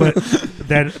good.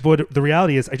 but the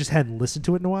reality is I just hadn't listened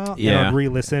to it in a while. Yeah. And on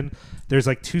re-listen, there's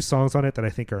like 2 songs on it that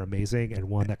I think are amazing and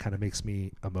one that kind of makes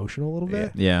me emotional a little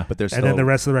bit. Yeah. But there's And still then the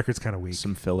rest of the record's kind of weak.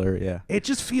 some filler. Yeah. It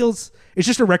just feels, it's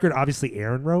just a record obviously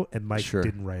Aaron wrote and Mike Sure.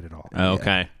 didn't write at all. Oh,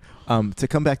 okay. To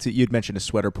come back to, you'd mentioned A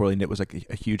Sweater Poorly Knit was like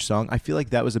a huge song. I feel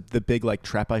like that was the big like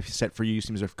trap I set for you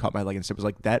seems to have caught my leg and stuff. Was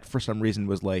like that for some reason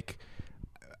was like,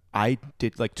 I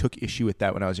did like took issue with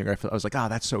that when I was younger. I was like,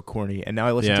 that's so corny. And now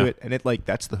I listen to it and it like,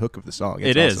 that's the hook of the song. It's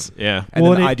It is. awesome. Yeah. And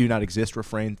Well, then and I Do Not Exist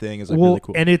refrain thing is like well, really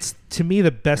cool. and it's to me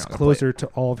the best Yeah, I'll closer to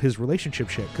all of his relationship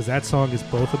shit because that song is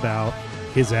both about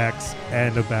his ex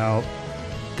and about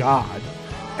God.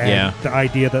 And Yeah. the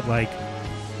idea that like,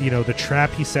 you know, the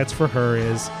trap he sets for her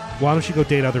is why don't you go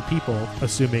date other people,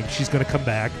 assuming she's going to come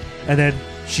back, and then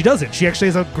she doesn't. She actually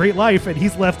has a great life, and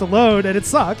he's left alone, and it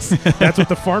sucks. That's what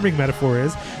the farming metaphor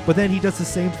is. But then he does the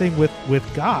same thing with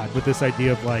God, with this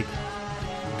idea of like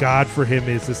God for him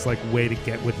is this like way to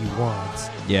get what he wants.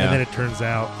 Yeah. And then it turns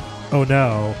out, oh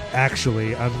no,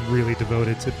 actually, I'm really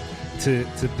devoted to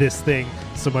this thing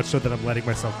so much so that I'm letting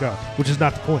myself go, which is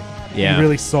not the point. Yeah. He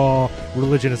really saw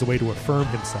religion as a way to affirm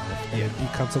himself and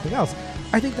become something else.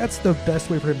 I think that's the best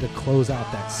way for him to close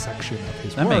out that section of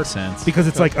his That work. makes sense. Because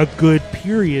it's like a good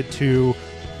period to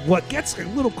what gets a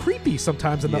little creepy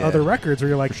sometimes in the Yeah. other records where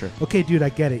you're like, For sure. okay, dude, I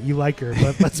get it. You like her.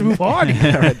 Let's move on.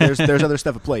 All right, there's other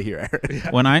stuff at play here.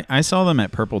 When I saw them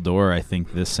at Purple Door, I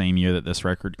think this same year that this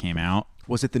record came out.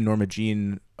 Was it the Norma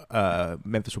Jean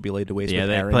Memphis Will Be Laid to Waste? Yeah, with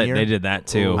they Aaron played. year? They did that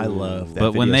too. I love that.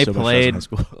 But when video they so much. That was in played, high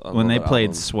school. I when love they that played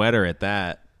album. Sweater at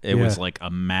that, it was like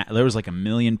there was like 1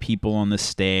 million people on the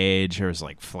stage. There was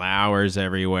like flowers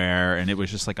everywhere, and it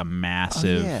was just like a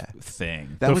massive yeah.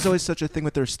 thing. That was always such a thing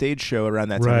with their stage show around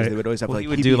that time. Right. is They would always have Well, like he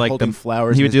would he'd do be like holding the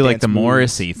flowers. He in would his do like dance the moves.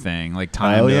 Morrissey thing, like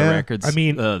tying Oh, the yeah. records. I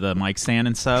mean- the mic stand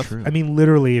and stuff. I mean,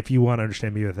 literally, if you want to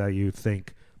understand Me Without You,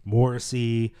 think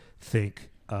Morrissey, think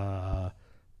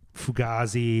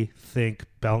Fugazi, think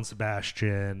Belle and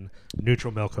Sebastian,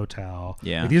 Neutral Milk Hotel.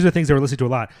 Yeah. Like, these are things that we're listening to a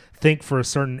lot. Think for a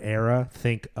certain era,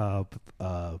 think of,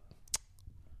 it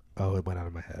went out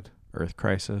of my head. Earth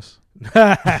Crisis.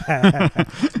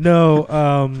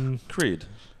 No, Creed.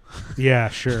 yeah,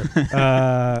 sure.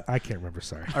 I can't remember,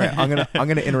 sorry. All right, I'm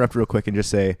gonna interrupt real quick and just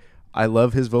say I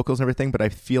love his vocals and everything, but I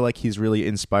feel like he's really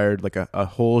inspired like a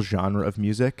whole genre of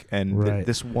music, and Right.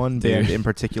 this one Dude. band in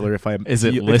particular. If I'm Is it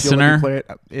if you'll let me Listener? play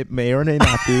it, it may or may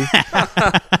not be.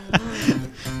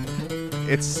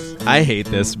 It's I hate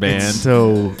this band. It's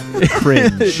so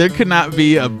cringe. There could not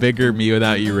be a bigger Me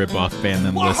Without You ripoff band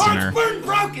than Listener.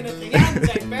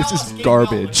 This is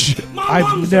garbage.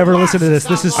 I've never listened to this.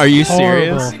 This is Are you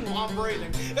horrible. serious?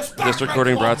 This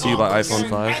recording brought to you by iPhone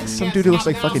 5. Some dude who looks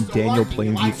like fucking Daniel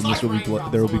Plainview from This Will Be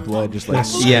Blood. There Will Be Blood, just like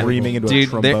Yeah, screaming into a dude.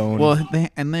 trombone.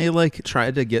 They like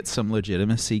tried to get some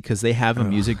legitimacy because they have a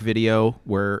music video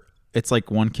where it's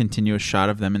like one continuous shot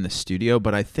of them in the studio,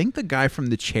 but I think the guy from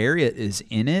The Chariot is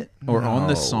in it or on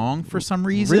the No. song for some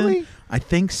reason. Really? I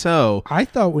think so. I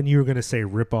thought when you were going to say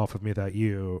rip off of Me Without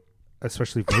You,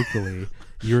 especially vocally,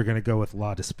 you were going to go with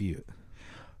La Dispute.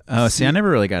 Oh, see, I never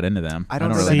really got into them. I don't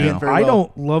know really that know. band very I well.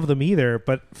 don't love them either,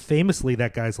 but famously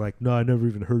that guy's like, no, I never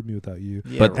even heard Me Without You.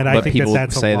 But And I but think people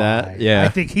that's say a lie. that. Yeah. I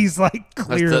think he's like That's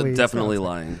clearly definitely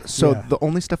lying. So Yeah. the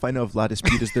only stuff I know of La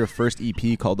Dispute is their first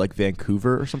EP called like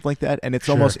Vancouver or something like that, and it's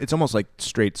Sure. almost like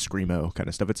straight screamo kind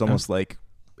of stuff. It's almost like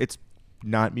it's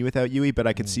not Me Without You, but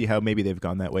I can see how maybe they've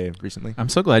gone that way recently. I'm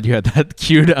so glad you had that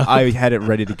queued up. I had it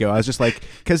ready to go. I was just like,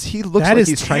 because he looks That like is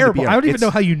he's trying to terrible. be. I don't even it's- know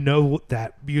how you know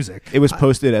that music. It was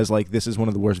posted as like this is one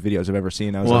of the worst videos I've ever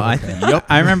seen. I was Well, like,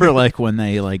 I rember like when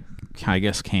they like I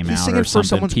guess came He's out singing or for something.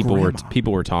 someone's grandma.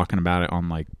 People were talking about it on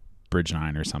like Bridge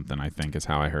 9 or something. I think is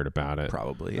how I heard about it.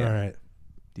 probably All yeah. right.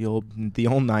 The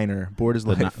old Niner, bored as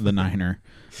life. The Niner.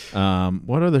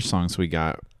 What other songs we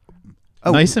got?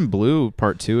 Oh. Nice and Blue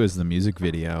Part 2 is the music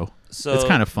video. So It's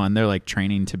kind of fun. They're like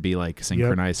training to be like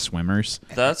synchronized swimmers.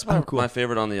 that's my, Oh, cool. my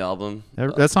favorite on the album.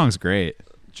 That song's great.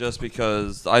 Just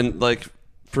because I like,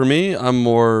 for me, I'm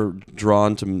more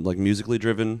drawn to like musically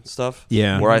driven stuff.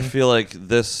 Yeah. Where I feel like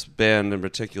this band in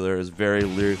particular is very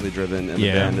lyrically driven, and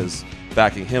Yeah. the band is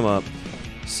backing him up.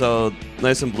 So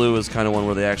Nice and Blue is kind of one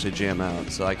where they actually jam out.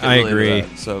 So I can I relate to agree.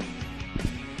 that. So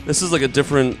this is like a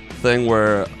different thing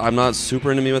where I'm not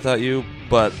super into Me Without You,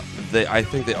 but I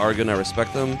think they are gonna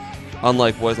respect them.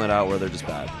 Unlike Boys Night Out, where they're just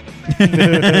bad.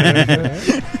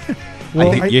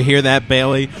 Well, You hear that,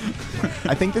 Bailey?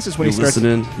 I think this is when You he starts.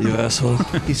 listening, you asshole?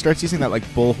 He starts using that like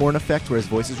bullhorn effect where his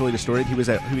voice is really distorted. He would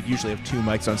usually have two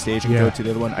mics on stage and Yeah. go to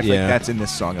the other one. I feel Yeah. like that's in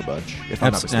this song a bunch. If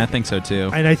I'm not I mistaken. think so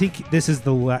too. And I think this is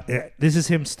this is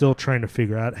him still trying to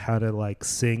figure out how to like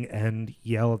sing and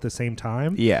yell at the same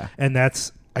time. Yeah. And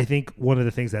that's, I think, one of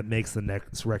the things that makes the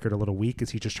next record a little weak is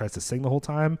he just tries to sing the whole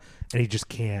time and he just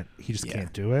can't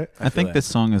can't do it. I think that. this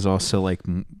song is also like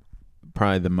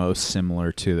probably the most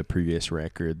similar to the previous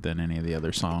record than any of the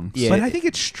other songs. Yeah. But I think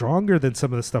it's stronger than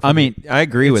some of the stuff. I mean, I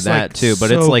agree It's, with that like, too, but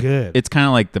so it's like good. it's kind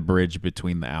of like the bridge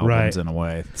between the albums Right. in a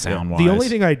way, sound wise. the only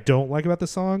thing I don't like about the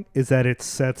song is that it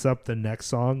sets up the next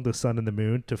song, "The Sun and the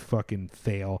Moon," to fucking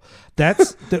fail.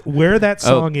 That's where that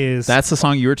song is. That's the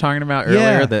song you were talking about earlier.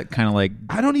 Yeah. That kind of like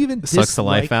I don't even sucks the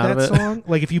life dislike out of that it. song.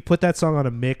 Like if you put that song on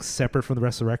a mix separate from the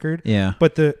rest of the record. yeah.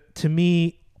 But to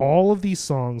me, all of these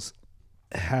songs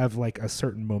have like a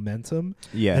certain momentum.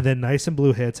 Yeah. And then Nice and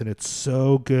Blue hits and it's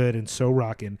so good and so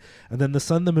rocking. And then The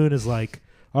Sun and the Moon is like,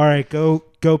 all right, go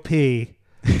pee.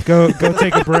 Go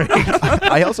take a break.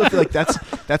 I also feel like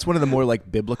that's one of the more like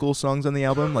biblical songs on the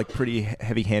album, like pretty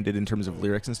heavy-handed in terms of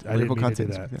lyrics and I didn't lyrical mean to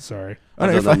do content. that. Sorry. Oh, no,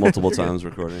 I've you're done that fine. multiple times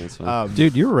recording. It's fine.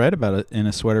 Dude, you were right about it. In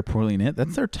a Sweater Poorly Knit.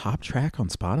 That's their top track on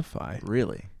Spotify.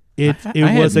 Really? It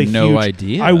I was had a no huge,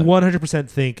 idea. I 100%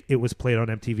 think it was played on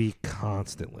MTV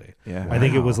constantly. Yeah. I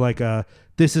think it was like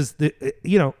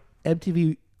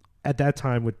MTV at that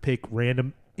time would pick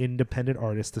random independent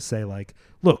artists to say like,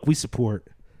 look, we support.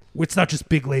 It's not just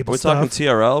big label Are we stuff. talking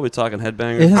TRL? Are we talking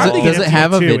Headbangers? It has- I think Does it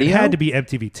have a MTV2. video? It had to be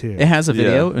MTV2. It has a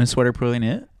video Yeah. in a Sweater Poorly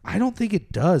Knit. I don't think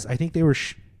it does. I think they were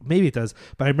maybe it does,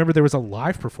 but I remember there was a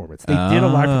live performance. They did a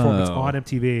live performance Oh. on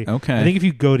MTV. Okay. I think if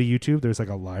you go to YouTube, there's like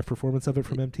a live performance of it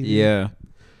from MTV. Yeah.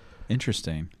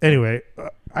 Interesting. Anyway,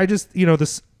 I just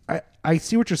this. I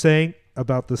see what you're saying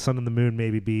about The Sun and the Moon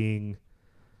maybe being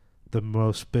the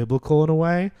most biblical in a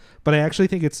way, but I actually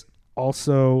think it's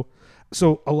also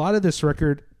so a lot of this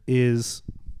record is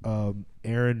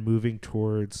Aaron moving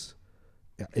towards.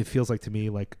 It feels like to me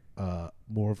like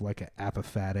more of like an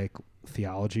apophatic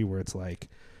theology where it's like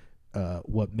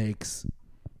what makes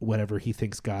whatever he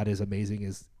thinks God is amazing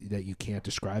is that you can't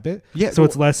describe it. Yeah, So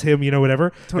it's less him, whatever.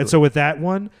 Totally. And so with that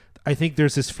one, I think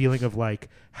there's this feeling of like,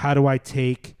 how do I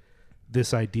take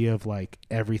this idea of like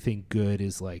everything good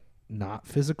is like not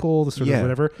physical, the sort Yeah. of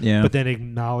whatever, Yeah. but then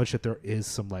acknowledge that there is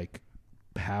some like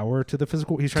power to the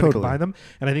physical. He's trying to Totally. combine them.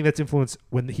 And I think that's influenced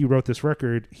when he wrote this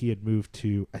record, he had moved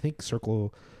to, I think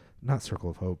not Circle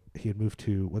of Hope. He had moved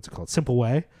to what's it called? Simple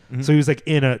Way. Mhm. So he was like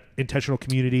in a intentional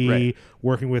community, Right.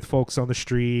 working with folks on the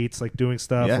streets, like doing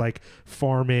stuff, Yeah. like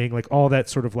farming, like all that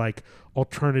sort of like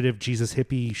alternative Jesus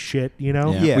hippie shit, Yeah.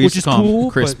 We which used is to call 'em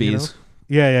cool. but, Crispies.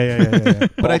 Yeah.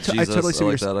 But I Alt totally Jesus, see I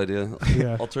what like that idea.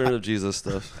 Yeah. Alternative Jesus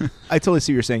stuff. I totally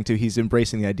see what you're saying too. He's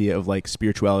embracing the idea of like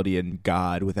spirituality and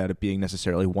God without it being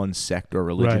necessarily one sect or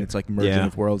religion. Right. It's like merging Yeah.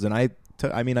 of worlds, and I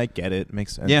mean, I get it. It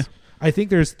makes sense. Yeah. I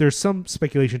think there's some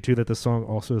speculation too that the song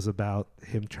also is about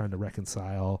him trying to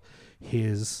reconcile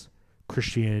his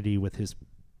Christianity with his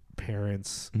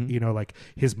parents. Mhm. Like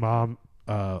his mom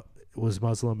was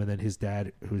Muslim and then his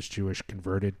dad, who was Jewish,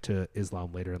 converted to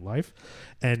Islam later in life,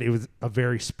 and it was a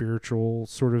very spiritual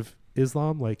sort of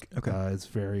Islam. Like Okay. it's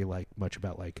very like much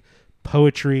about like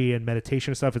poetry and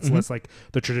meditation and stuff. It's Mhm. less like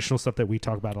the traditional stuff that we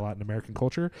talk about a lot in American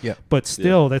culture. Yeah. But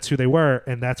still, that's who they were,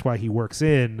 and that's why he works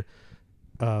in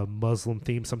Muslim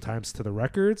theme sometimes to the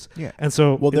records. Yeah. And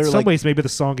so, Well, in they're some like- ways, maybe the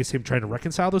song is him trying to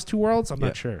reconcile those two worlds. I'm Yeah.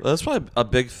 not sure. Well, that's probably a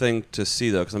big thing to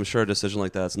see, though, because I'm sure a decision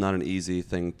like that's not an easy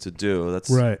thing to do. That's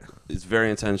Right. It's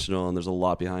very intentional, and there's a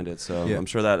lot behind it. So Yeah. I'm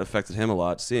sure that affected him a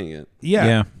lot seeing it. Yeah.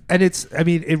 Yeah. And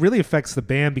it really affects the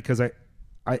band because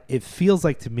it feels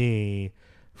like to me,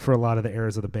 for a lot of the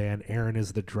eras of the band, Aaron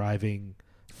is the driving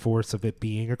force of it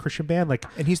being a Christian band. Like,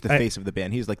 And he's the I- face of the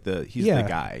band. He's like the Yeah.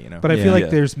 guy. but I Yeah. feel like Yeah.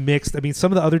 there's mixed. I mean,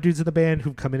 some of the other dudes in the band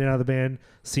who come in and out of the band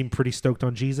seem pretty stoked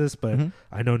on Jesus, but Mhm.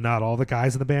 I know not all the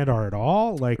guys in the band are at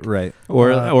all. Like, Right.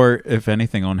 Or if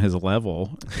anything on his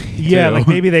level. yeah, too. like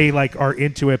maybe they like are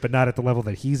into it, but not at the level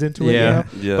that he's into it. Yeah.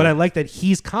 Yeah. But I like that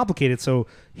he's complicated, so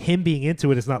him being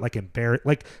into it is not like embarrassed.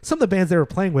 Like some of the bands they were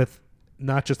playing with,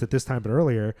 not just at this time but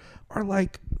earlier, are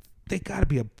like they got to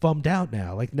be bummed out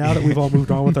now. Like now that we've all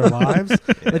moved on with our lives,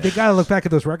 like they got to look back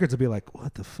at those records and be like,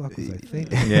 "What the fuck was I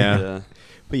thinking?" Yeah.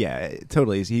 But yeah,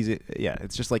 totally.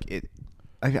 It's just like it.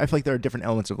 I feel like there are different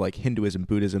elements of like Hinduism,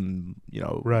 Buddhism,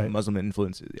 Right. Muslim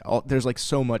influences. There's like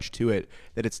so much to it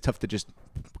that it's tough to just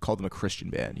call them a Christian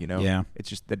band. Yeah. It's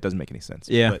just that doesn't make any sense.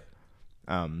 Yeah. But,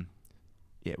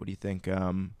 yeah. What do you think?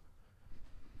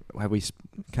 have we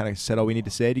kind of said all we need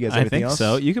to say? Do you guys have I anything think else?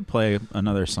 so. You could play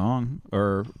another song,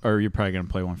 or you're probably gonna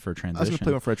play one for a transition. I was going to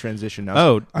play one for a transition now.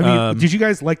 Oh, I mean, did you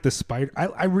guys like the spider?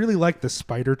 I really like the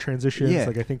spider transitions. Yeah.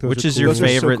 Like I think those which are is cool. your Those are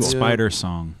so favorite cool. Spider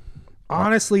song?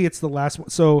 Honestly, it's the last one.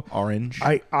 So Orange.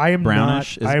 I am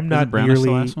Brownish. not. I am Isn't not Brownish the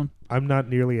nearly. last one? I'm not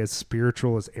nearly as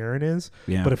spiritual as Aaron is.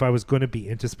 Yeah. But if I was going to be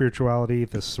into spirituality,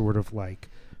 the sort of like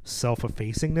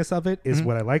self-effacingness of it is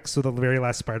what I like. So the very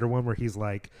last Spider one, where he's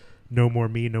like, "No more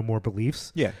me, no more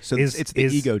beliefs." yeah. So is- it's the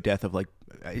is- ego death of like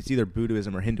it's either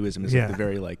Buddhism or Hinduism is like Yeah. the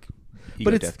very like. Ego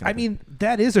But it's. death kind I of thing. mean,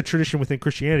 that is a tradition within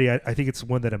Christianity. I think it's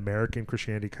one that American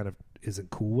Christianity kind of isn't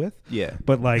cool with. Yeah.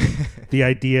 But like the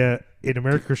idea in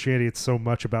American Christianity, it's so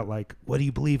much about like, what do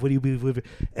you believe? What do you believe?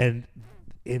 And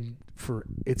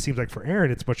it seems like for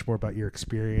Aaron, it's much more about your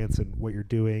experience and what you're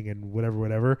doing and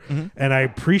whatever. Mm-hmm. And I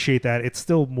appreciate that. It's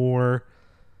still more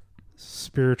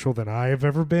spiritual than I have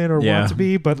ever been or Yeah. want to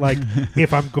be. But like,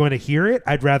 if I'm going to hear it,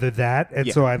 I'd rather that. And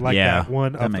Yeah. so I like Yeah, that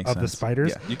one that of makes the sense. spiders.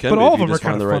 Yeah. You can, but be all if of you them are just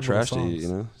kind find of the right fun little trash to eat. songs. You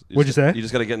know, What'd you say? You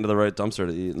just got to get into the right dumpster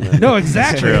to eat. And then No,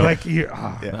 exactly. True. Like, yeah.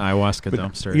 Ayahuasca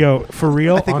dumpster. Yo, for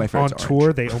real, I think my on favorite's tour,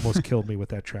 orange. they almost killed me with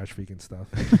that trash vegan stuff.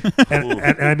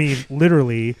 and I mean,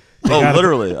 literally. they Oh, got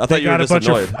literally. I thought they you were got a just bunch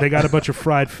annoyed. they got a bunch of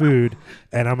fried food,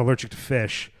 and I'm allergic to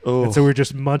fish. Oh. And so we were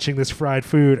just munching this fried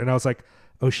food, and I was like,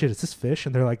 "Oh shit, is this fish?"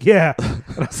 And they're like, "Yeah." And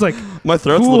I was like, My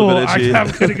throat's "Cool, a little bit itchy.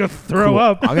 I'm gonna go throw Cool.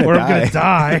 up, I'm gonna or I'm gonna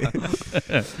die."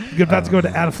 die. I'm about to go into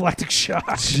anaphylactic shock.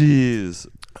 Jeez.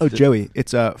 Oh, Joey,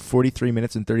 it's 43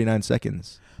 minutes and 39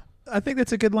 seconds. I think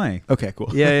that's a good length. Okay, cool.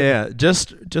 Yeah.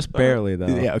 Just barely though.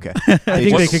 Yeah, okay. I think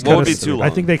they What- could what cut would a, be too I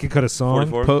long? think they could cut a song.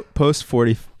 44? Post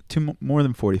 40, more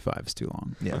than 45 is too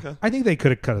long. Yeah. Okay. I think they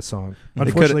could have cut a song. They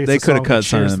Unfortunately, coulda- it's they a coulda song that cut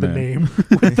Sun shares in the the name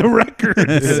with the record.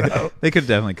 So. They could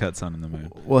definitely cut Sun in the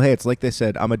Moon. Well, hey, it's like they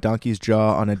said, I'm a donkey's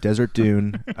jaw on a desert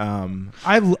dune.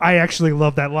 I actually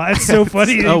love that line. It's so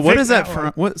funny. Oh, You what picked is that one.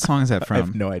 from? What song is that from? I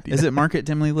have no idea. Is it Market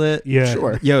Dimly Lit? Yeah.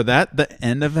 Sure. Yo, the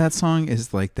end of that song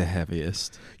is like the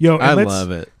heaviest. Yo, and I let's,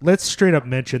 love it. Let's straight up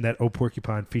mention that "Oh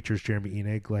Porcupine" features Jeremy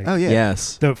Enig. Like, Oh, yeah.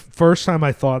 Yes. the first time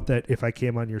I thought that if I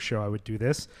came on your show I would do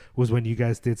this was when you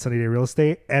guys did Sunny Day Real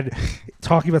Estate, and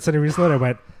talking about Sunny Day Real Estate, I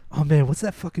went, "Oh man, what's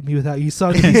that fucking Me Without You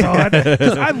song he's on?"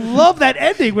 Because I love that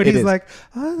ending when It he's is. like,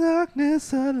 "Oh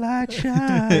darkness, a light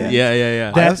shine." Yeah.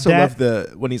 I That- also that-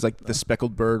 love when he's like the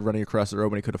speckled bird running across the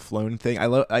road when he could have flown thing.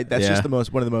 That's Yeah. just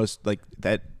one of the most like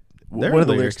that. Their one of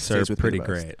the lyrics lyrics that stays are with me pretty the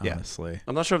most. great, Yeah. honestly.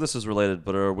 I'm not sure if this is related,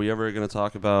 but are we ever going to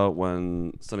talk about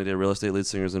when Sunny Day Real Estate lead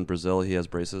singer's in Brazil, he has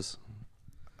braces?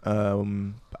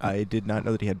 I did not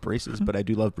know that he had braces, but I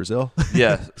do love Brazil.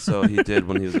 Yeah, so he did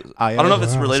when he was. I I don't know if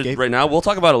it's wow. related Escape. right now. We'll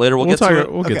talk about it later. We'll get talk, to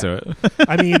it. We'll get to it.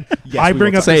 I mean, Yes, I we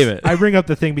bring will. up Save this- it. I bring up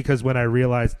the thing because when I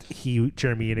realized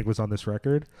Jeremy Enig was on this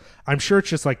record, I'm sure it's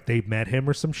just like they met him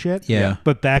or some shit. Yeah.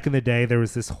 But back in the day, there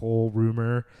was this whole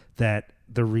rumor that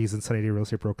the reason Sunny Day Real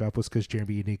Estate broke up was because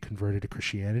Jeremy Enig converted to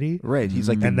Christianity, Right. He's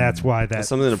like and that's why Is that.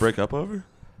 something to break up over?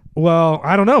 Well,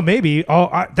 I don't know. Maybe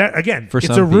that again. For it's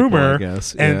some a people, rumor, I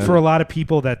guess, and yeah. for a lot of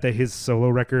people, that his solo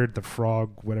record, The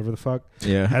Frog, whatever the fuck,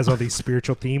 Yeah. has all these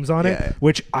spiritual themes on Yeah. it,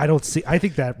 which I don't see. I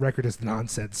think that record is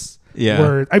nonsense.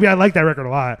 Yeah. I mean, I like that record a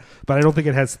lot, but I don't think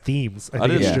it has themes. I think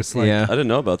didn't- it's Yeah. just like, Yeah. I didn't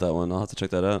know about that one. I'll have to check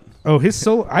that out. oh, his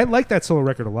solo. I like that solo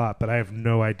record a lot, but I have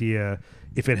no idea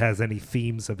if it has any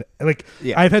themes of like.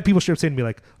 Yeah. I've had people straight up saying to me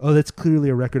like, "Oh, that's clearly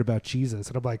a record about Jesus,"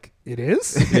 and I'm like, "It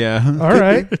is." Yeah. All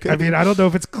right. I mean, I don't know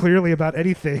if it's clearly about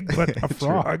anything but a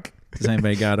frog. Does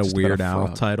anybody got a Just about Weird a Al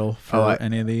frog. title for Oh,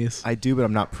 any of these? I do, but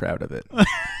I'm not proud of it.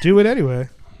 Do it anyway.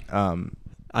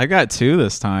 I got two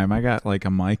this time. I got like a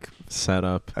mic set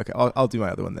up. Okay, I'll do my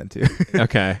other one then too.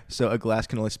 Okay. So a glass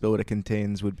can only spill what it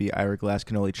contains would be Ira Glass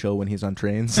can only chill when he's on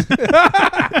trains.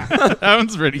 That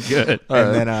one's pretty good.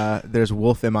 And then there's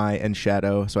Wolf Am I and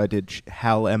Shadow. So I did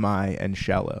Hal Am I and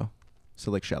Shallow.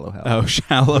 So like Shallow Hal. Oh,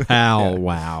 Shallow Hal. Yeah.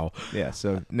 Wow. Yeah,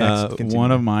 so next. continue.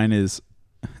 One of mine is,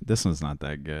 this one's not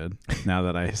that good now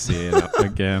that I see it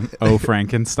again. Oh,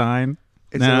 Frankenstein.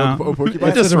 It's an Oh Porcupine?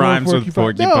 It just It's an Oh rhymes with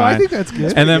porcupine. No, I think that's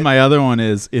good. And then my other one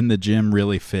is In the Gym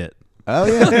Really Fit. Oh,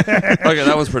 yeah. Okay,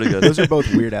 that one's pretty good. Those are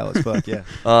both Weird Al as fuck, yeah.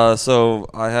 So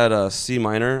I had a C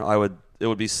minor. It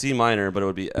would be C minor, but it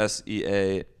would be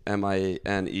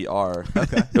SEAMINER.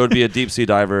 Okay. It would be a deep sea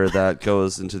diver that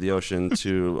goes into the ocean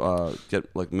to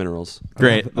get like minerals.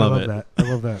 Great. I Love love it. that. I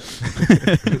love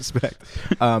that. Respect.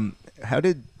 How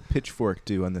did Pitchfork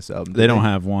do on this album? They don't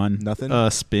have one. Nothing?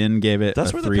 Spin gave it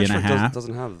That's a where the 3.5. Pitchfork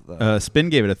doesn't have that. Spin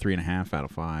gave it a 3.5 out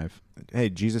of 5. Hey,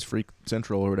 Jesus Freak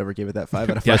Central or whatever gave it that 5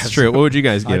 out of 5. Yeah, that's true. What would you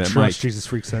guys I give it, Mike? trust Jesus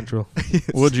Freak Central.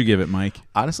 What would you give it, Mike?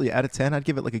 Honestly, out of 10, I'd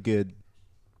give it like a good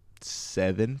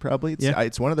 7 probably. Yeah.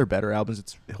 It's one of their better albums.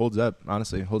 It holds up,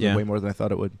 honestly. It holds up way more than I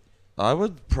thought it would. I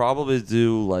would probably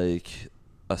do like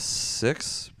a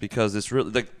 6 because it's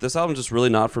really like this album's just really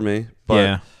not for me.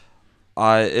 But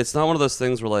it's not one of those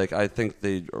things where like I think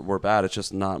they were bad. It's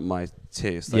just not my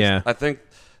taste. I think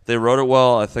they wrote it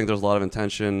well. I think there's a lot of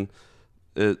intention.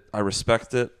 I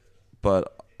respect it,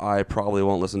 but I probably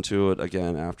won't listen to it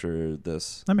again after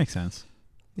this. That makes sense.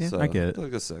 Yeah, So, I get it.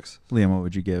 Like a 6. Liam, what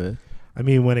would you give it? I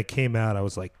mean, when it came out, I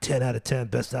was like 10 out of 10,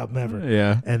 best album ever.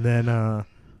 Yeah. And then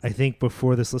I think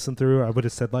before this listen through, I would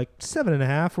have said like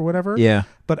 7.5 or whatever. Yeah.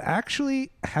 But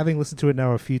actually, having listened to it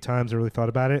now a few times, I really thought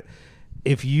about it.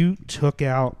 If you took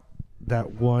out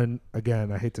that one,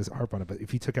 again, I hate to harp on it, but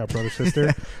if you took out Brother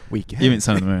Sister, Weekend. You mean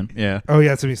Son of the Moon? Yeah. oh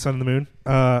yeah, it's gonna be Son of the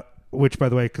Moon. Which, by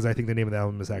the way, because I think the name of the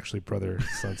album is actually Brother,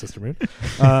 Son, Sister Moon.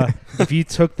 If you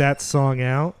took that song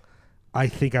out, I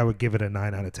think I would give it a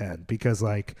 9 out of 10 because,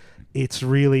 like, it's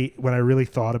really when I really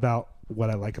thought about what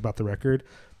I like about the record.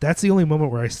 That's the only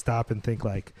moment where I stop and think,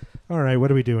 like, all right, what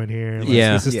are we doing here? Like,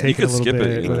 this is You taking could a little skip bit,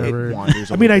 it, you know. whatever. It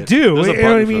wanders a I mean, I little bit. do. There's a You know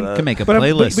what I button for mean? that. Can make a But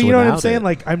playlist you know what I'm without saying? it.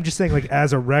 Like, I'm just saying, like,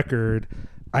 as a record,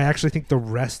 I actually think the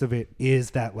rest of it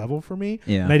is that level for me.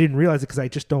 Yeah. And I didn't realize it because I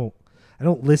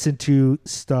don't listen to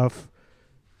stuff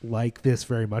like this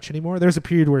very much anymore. There's a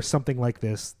period where something like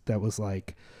this that was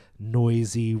like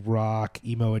noisy rock,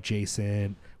 emo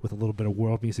adjacent, with a little bit of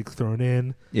world music thrown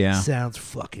in. Yeah. Sounds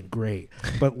fucking great.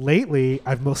 But lately,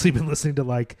 I've mostly been listening to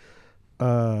like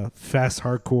fast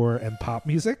hardcore and pop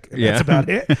music, and Yeah. that's about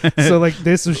it. So like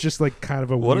this was just like kind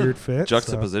of a What weird a fit.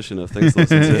 juxtaposition of things to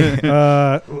listen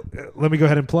to. Let me go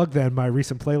ahead and plug then my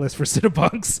recent playlist for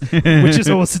Cinebunks, which is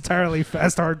almost entirely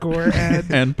fast hardcore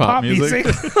and pop music.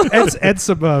 and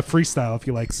some freestyle if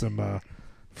you like some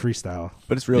freestyle.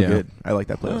 But it's real Yeah. good. I like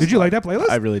that playlist. Did you like that playlist?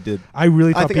 I really did. I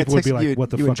really I thought think I people would be texted like, you, "What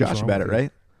the you fuck and Josh is wrong about it, with you?"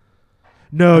 right?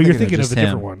 No, I'm you're thinking thinking of of a just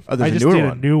different him. one. Oh, there's I a just newer did a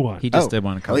one. new one. He just Oh. did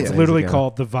one a couple yeah. It's days literally ago.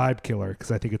 called the Vibe Killer because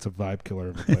I think it's a vibe killer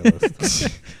of a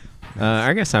playlist.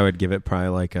 I guess I would give it probably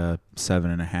like a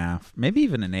 7.5, maybe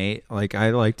even an 8. Like I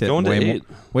liked it Going to way 8.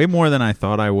 way more than I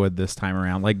thought I would this time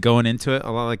around. Like going into it,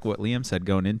 a lot like what Liam said.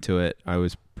 Going into it, I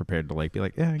was prepared to like be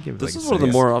like, yeah, give it. This like is a one of the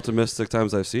 6. more optimistic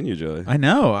times I've seen you, Joey. I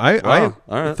know. I Wow.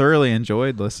 All right. thoroughly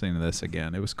enjoyed listening to this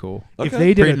again. It was cool. If Okay.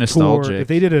 they did Pretty a nostalgic.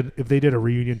 tour, if they did a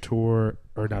reunion tour,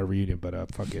 or not a reunion, but a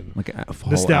fucking Like a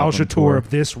whole nostalgia album tour of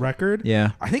this record,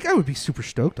 Yeah, I think I would be super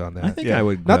stoked on that. I think Yeah. I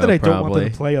would. Not go, that I don't want them probably.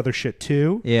 to play other shit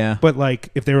too, Yeah, but like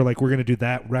if they were like, we're gonna do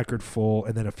that record full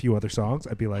and then a few other songs,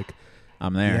 I'd be like,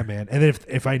 I'm there. yeah, man. And then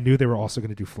if I knew they were also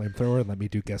gonna do Flamethrower and let me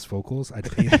do guest vocals,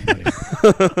 I'd pay them money.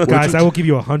 Guys, I will give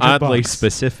you $100. Oddly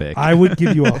specific. I would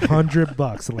give you $100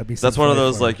 to let me. That's sing one of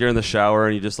those Flamethrower. like you're in the shower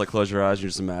and you just like close your eyes. You're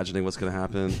just imagining what's gonna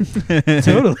happen.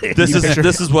 totally.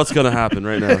 This is what's gonna happen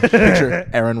right now. Picture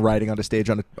Aaron riding onto stage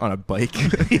on a bike.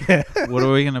 Yeah. What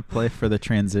are we gonna play for the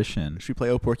transition? Should we play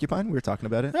Oh Porcupine? We were talking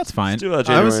about it. That's fine. Let's do, I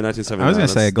January was 1979. I was gonna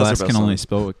say a That's glass their can best only song.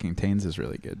 spill what contains is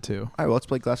really good too. All right, well, let's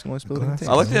play Glass Can Only Spill What It Glass-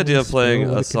 Contains. I like the idea of playing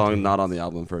Spill a what song contains. not on the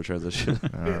album for a transition.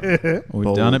 We've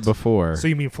Bold. done it before. So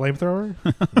you mean Flamethrower?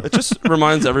 It just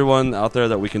reminds everyone out there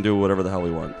that we can do whatever the hell we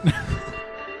want.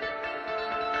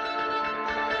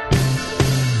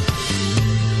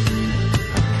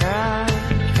 Cat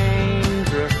came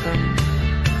drifting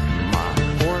my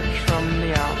porch from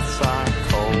the outside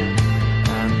cold,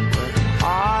 and with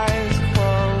eyes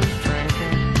closed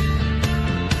drinking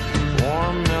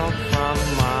warm milk from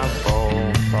my bowl,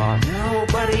 thought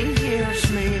nobody hears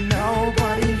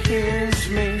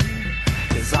me,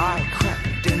 'cause I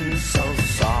crept in so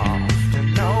soft,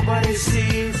 and nobody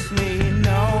sees me,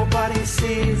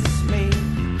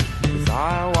 'cause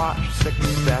I watch 6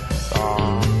 steps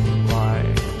off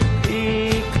like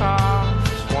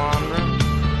peacocks wandering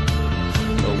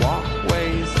the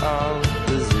walkways of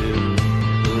the zoo,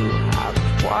 who have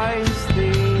twice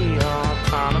the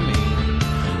economy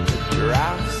the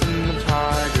giraffes and the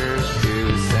tigers do,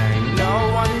 saying no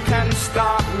one can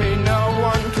stop me, no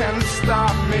one can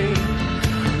stop me,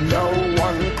 no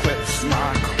one clips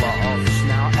my claws.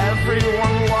 Now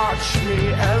everyone watch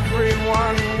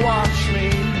me,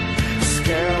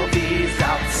 scale these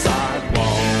outside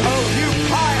walls. Oh, you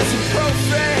pious and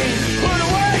profane, put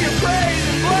away your praise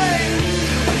and blame.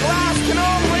 A glass can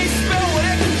only spill what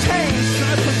it contains, to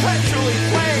the perpetually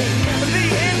plain, the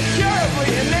incurably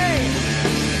inane.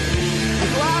 A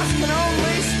glass can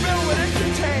only spill what it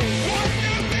contains.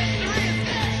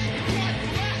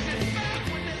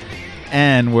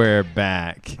 And we're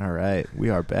back. All right, we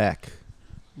are back.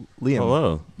 Liam,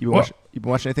 Hello. you been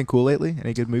watching anything cool lately?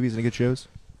 Any good movies? Any good shows?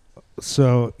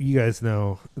 So you guys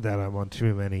know that I'm on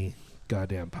too many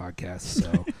goddamn podcasts.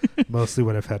 So Mostly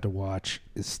what I've had to watch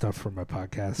is stuff from my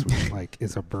podcast, which like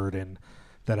is a burden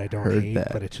that I don't Heard hate,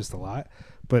 that. but it's just a lot.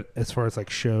 But as far as like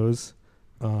shows,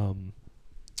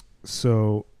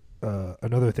 so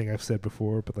another thing I've said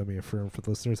before, but let me affirm for the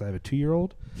listeners, I have a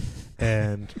 2-year-old,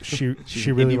 and she an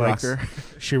really indie likes rocker.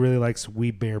 she really likes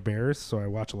We Bare Bears, so I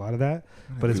watch a lot of that.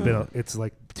 But it's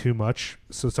like too much,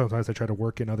 so sometimes I try to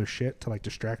work in other shit to like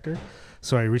distract her.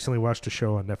 So I recently watched a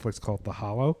show on Netflix called The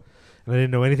Hollow, and I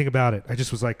didn't know anything about it. I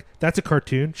just was like, that's a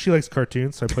cartoon. She likes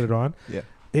cartoons, so I put it on. Yeah.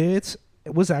 It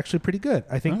was actually pretty good.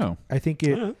 I think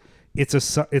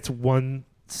it's one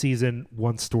season,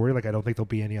 one story. Like I don't think there'll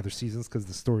be any other seasons because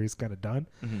the story is kind of done.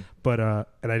 Mm-hmm. But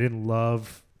and I didn't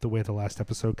love the way the last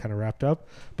episode kind of wrapped up,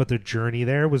 but the journey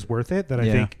there was worth it. That I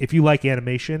think if you like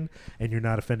animation and you're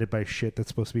not offended by shit that's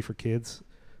supposed to be for kids,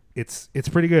 it's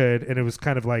pretty good. And it was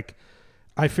kind of like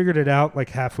I figured it out like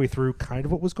halfway through kind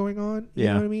of what was going on. You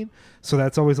know what I mean? So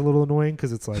that's always a little annoying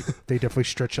because it's like they definitely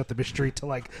stretch out the mystery to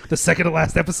like the second to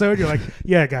last episode. You're like,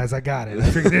 yeah, guys, I got it.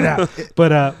 I figured it out.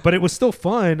 But it was still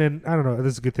fun. And I don't know.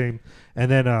 This is a good thing.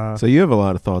 And then So you have a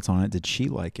lot of thoughts on it. Did she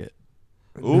like it?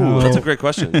 Ooh, No. that's a great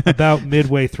question. about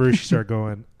midway through, she started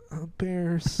going, oh,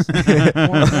 Bears. want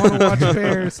to watch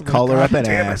Bears. I'm Call like, her up "God and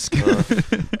damn it." ask.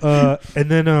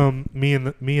 And then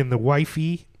me and the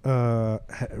wifey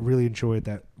really enjoyed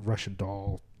that Russian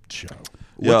doll show.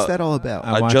 What's Yeah. that all about?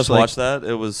 I I watched, just like- watched that.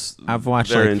 It was I've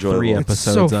watched very like enjoyable. 3 It's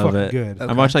episodes so of fucking it. good.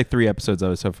 I've watched like 3 episodes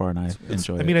of it so far, and I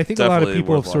enjoyed I it. mean, I think a lot of Definitely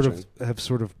people worth have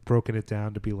sort of broken it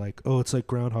down to be like, oh, it's like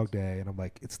Groundhog Day, and I'm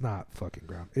like, it's not fucking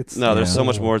Ground. It's No, there's Yeah. so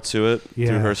much more to it Yeah.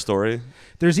 through her story.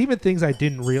 There's even things I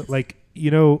didn't like.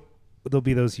 There'll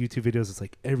be those YouTube videos. It's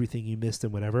like everything you missed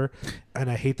and whatever, and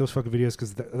I hate those fucking videos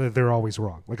because they're always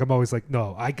wrong. Like I'm always like,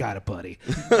 no, I got it, buddy.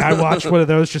 I watched one of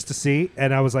those just to see,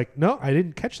 and I was like, no, I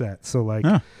didn't catch that. So like,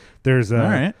 Huh. there's All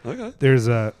right. Okay.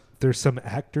 there's some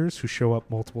actors who show up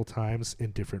multiple times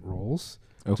in different roles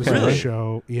to Okay. sort of Really?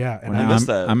 show. Yeah, and Well, I now missed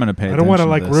that. I'm going to pay I don't want to attention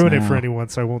like this ruin it now. for anyone,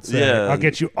 so I won't say. Yeah. I'll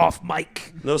get you off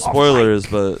mic. No Off spoilers,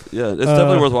 but yeah, it's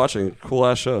definitely worth watching. Cool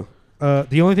ass show.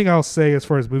 The only thing I'll say as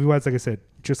far as movie wise, like I said,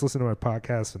 just listen to my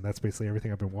podcast, and that's basically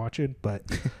everything I've been watching. But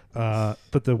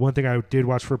the one thing I did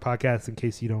watch for a podcast, in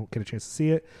case you don't get a chance to see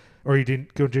it, or you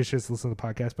didn't get a chance to listen to the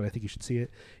podcast, but I think you should see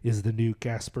it, is the new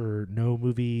Gaspar Noé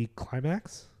movie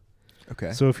Climax.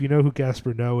 Okay. So if you know who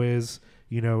Gaspar Noé is,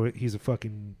 he's a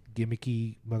fucking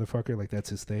gimmicky motherfucker. Like that's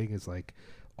his thing. Is like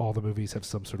all the movies have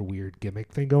some sort of weird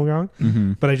gimmick thing going on.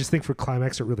 Mhm. But I just think for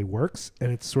Climax it really works,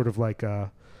 and it's sort of like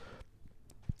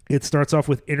it starts off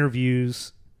with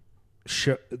interviews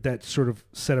that sort of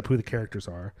set up who the characters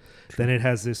are. Then it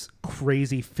has this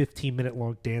crazy 15-minute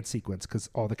long dance sequence because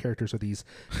all the characters are these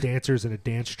dancers in a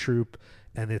dance troupe,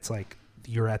 and it's like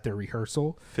you're at their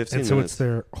rehearsal. 15 and so minutes. it's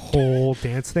their whole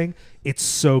dance thing. It's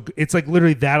so good. It's like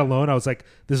literally that alone. I was like,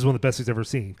 this is one of the best things I've ever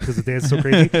seen because the dance is so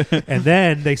crazy. And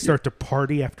then they start to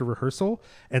party after rehearsal,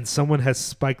 and someone has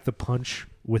spiked the punch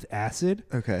with acid,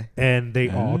 Okay. and they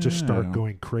all just Oh. start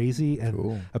going crazy. And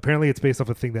Cool. apparently it's based off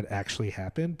a thing that actually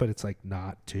happened, but it's like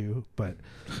not too. But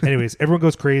anyways, everyone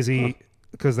goes crazy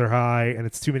because they're high, and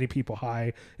it's too many people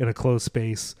high in a closed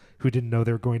space who didn't know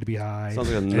they were going to be high. Sounds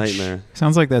like a And nightmare.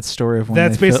 Sounds like that story of when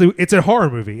That's they basically it's a horror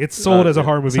movie. It's sold as a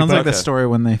horror movie. sounds but like the story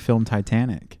when they filmed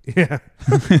Titanic, yeah.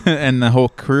 and the whole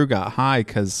crew got high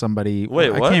because somebody. Wait,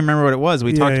 I what? can't remember what it was.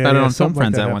 We Yeah, talked yeah, about it yeah, on Film something like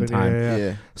Friends that at one happened. time. Yeah, yeah.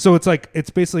 Yeah. So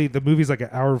it's basically the movie's like an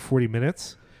hour and 40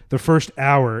 minutes. The first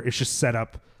hour is just set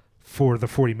up for the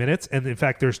 40 minutes, and in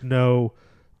fact, there's no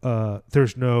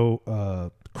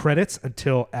credits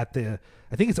until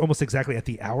I think it's almost exactly at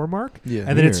the hour mark. Yeah.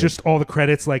 And then it's Weird. just all the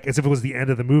credits like as if it was the end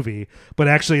of the movie. But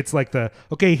actually it's like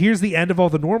okay, here's the end of all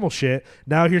the normal shit.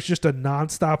 Now here's just a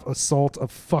nonstop assault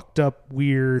of fucked up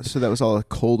weird. So that was all a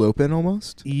cold open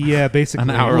almost? Yeah, basically. An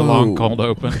hour-long Whoa. cold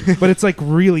open. But it's like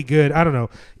really good. I don't know.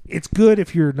 It's good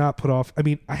if you're not put off. I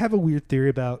mean, I have a weird theory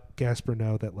about Gaspar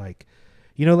Noé that like,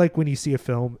 like when you see a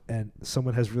film and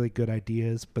someone has really good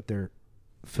ideas, but their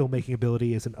filmmaking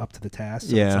ability isn't up to the task.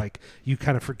 So Yeah. it's like you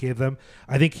kind of forgive them.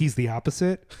 I think he's the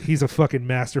opposite. He's a fucking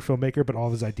master filmmaker, but all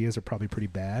of his ideas are probably pretty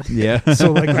bad. Yeah.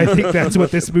 So like I think that's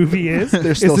what this movie is. There's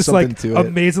It's still this something like to it.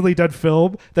 amazingly done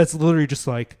film that's literally just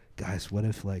like, guys, what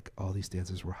if like all these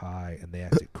dancers were high and they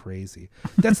acted crazy?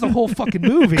 That's the whole fucking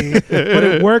movie, but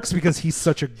it works because he's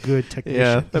such a good technician.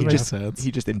 Yeah, that He makes just- sense. He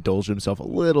just indulged himself a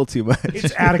little too much.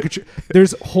 It's out of control.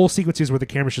 There's whole sequences where the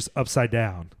camera's just upside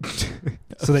down,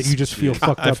 so that you just feel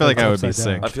fucked up. I feel like when I it's would be upside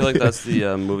sick. down. I feel like that's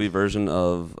the movie version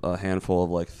of a handful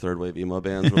of like third wave emo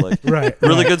bands. Where like Right,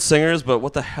 really right. good singers, but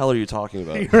what the hell are you talking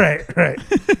about? Right.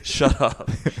 Shut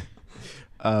up.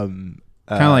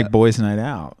 Kind of like Boys Night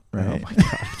Out. Right. Oh my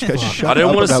god! I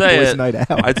didn't want to say it. Night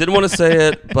Out. I didn't want to say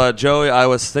it, but Joey, I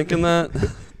was thinking that.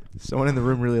 Someone in the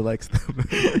room really likes them.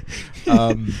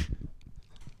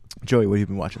 Joey, what have you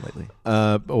been watching lately?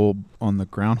 On the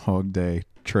Groundhog Day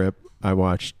trip, I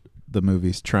watched the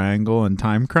movies Triangle and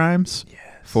Time Crimes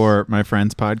for my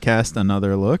friend's podcast,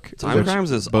 Another Look. Time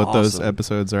Crimes is both those awesome.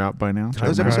 episodes are out by now.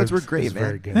 Those Time episodes were Crimes great, is man.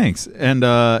 very good. Thanks. And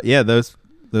those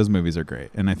movies are great,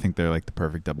 and I think they're like the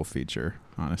perfect double feature.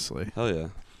 Honestly, Hell yeah.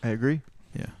 I agree.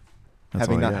 yeah. That's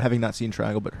all I got. Having not seen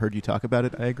Triangle but heard you talk about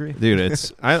it, I agree. Dude,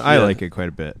 it's I Yeah. like it quite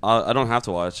a bit. I don't have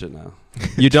to watch it now.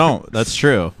 You don't. That's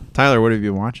true. Tyler, what have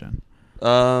you been watching?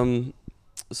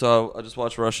 So I just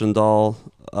watched Russian Doll.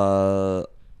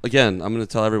 Again, I'm going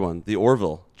to tell everyone, The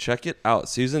Orville. Check it out.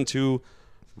 Season 2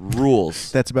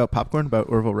 rules. That's about popcorn, about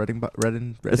Orville Redding.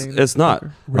 It's not.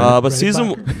 But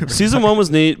season 1 was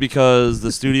neat because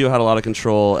the studio had a lot of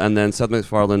control, and then Seth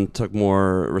MacFarlane took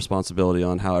more responsibility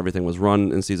on how everything was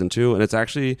run in season 2, and it's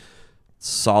actually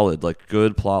solid, like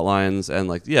good plot lines, and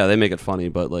like they make it funny,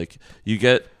 but like you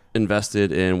get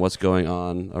invested in what's going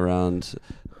on around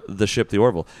the ship, the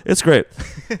Orville. It's great.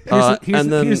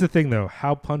 Here's the thing, though.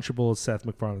 How punchable is Seth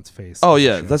MacFarlane's face? Oh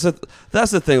yeah, that's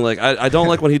the thing. Like I don't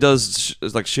like when he does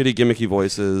like shitty gimmicky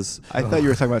voices. I thought you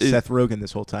were talking about Seth Rogen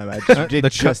this whole time. I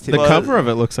just The cover of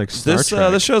it looks like Star This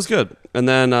Trek. this show's good. And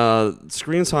then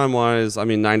screen time wise, I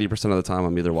mean 90% of the time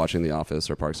I'm either watching The Office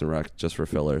or Parks and Rec just for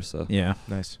filler. So Yeah.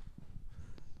 Nice.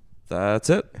 that's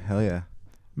it. Hell yeah.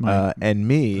 Mike. And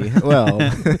me, well,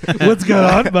 What's going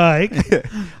on, Mike?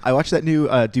 I watched that new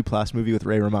Duplass movie with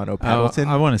Ray Romano Paddleton.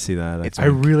 I want to see that. It's I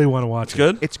really want to watch It's it.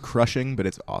 good. It's crushing, but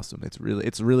it's awesome. It's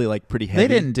really like pretty heavy.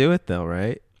 They didn't do it though,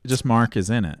 right? Just Mark is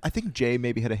in it. I think Jay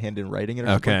maybe had a hand in writing it or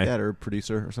something like Okay. that, or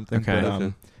producer or something. Okay. But,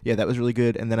 Okay. yeah, that was really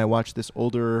good. And then I watched this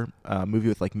older movie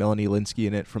with like Melanie Linsky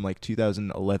in it from like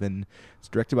 2011. It's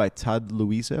directed by Todd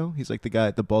Luiso. He's like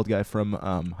the bald guy from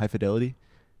High Fidelity.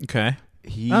 Okay.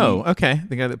 He Okay.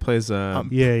 The guy that plays. Yeah.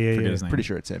 forget his name. Pretty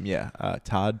sure it's him. Yeah,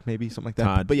 Todd maybe something like that.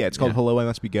 Todd, But yeah, it's called yeah. Hello, I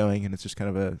Must Be Going, and it's just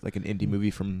kind of an indie movie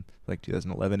from like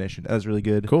 2011ish. And that was really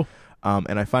good. Cool.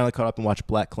 And I finally caught up and watched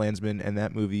Black Klansman, and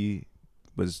that movie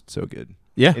was so good.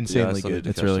 Yeah. Insanely still need good. to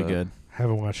It's catch really that. good.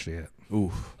 Haven't watched it yet.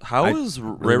 Oof. How I is Ray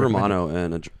really recommend Romano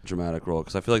in a dramatic role?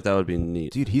 Because I feel like that would be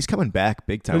neat. Dude, he's coming back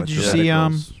big time. Did with you dramatic see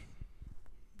roles.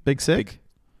 Big Sick?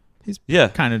 Yeah,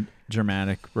 Kind of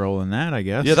dramatic role in that, I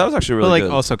guess. yeah, that was actually really but like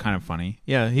good. also kind of funny.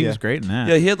 Yeah, he Yeah. was great in that.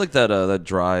 Yeah, he had like that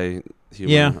dry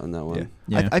humor Yeah. on that one.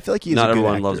 Yeah. Yeah. I feel like he's Not a good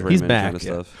everyone actor. loves He's Rayman back. kind of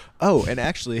Yeah. stuff. Oh, and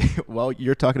actually, while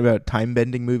you're talking about time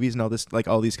bending movies and all this, like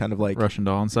all these kind of like Russian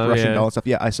Doll and stuff. Russian yeah. Doll and stuff.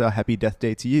 Yeah, I saw Happy Death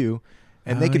Day to You,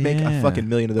 and they Oh, could make a yeah. fucking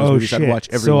million of those Oh movies. shit! I'd watch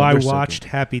every So one. I They're so watched good.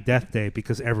 Happy Death Day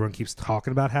because everyone keeps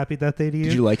talking about Happy Death Day to you.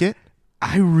 Did you like it?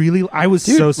 I was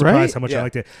Dude, so surprised right? how much Yeah. I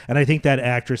liked it, and I think that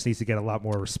actress needs to get a lot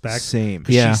more respect. Same.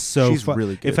 'Cause Yeah. she's so She's fun.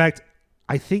 really good. In fact,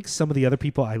 I think some of the other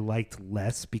people I liked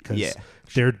less because Yeah.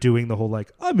 they're doing the whole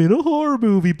like I'm in a horror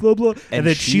movie, blah blah, and, And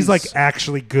then she's like she's-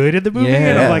 actually good in the movie,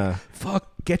 and I'm Yeah. like, fuck,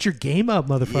 get your game up,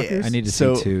 motherfuckers. I need to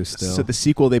So- see two still. So the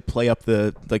sequel, they play up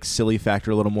the like silly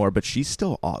factor a little more, but she's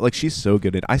still like she's so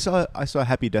good at. I saw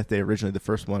Happy Death Day originally, the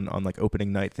first one on like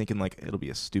opening night, thinking like it'll be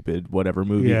a stupid whatever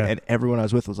movie, Yeah. and everyone I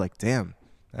was with was like, "Damn,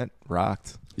 that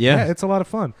rocked." yeah. It's a lot of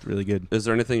fun. It's really good. Is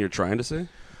there anything you're trying to see?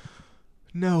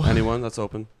 No, Anyone that's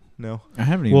open? no. I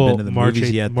haven't even Well, been to the March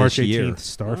movies yet March this year. 18th,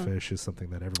 Starfish is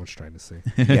something that everyone's trying to see.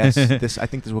 Yes, I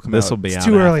think this will come This out. will be It's out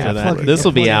too early. after I that. fucking This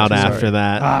will be can't out play it. after Sorry.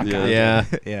 that. Ah, Yeah. Yeah.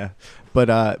 yeah,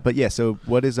 but yeah. So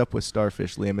what is up with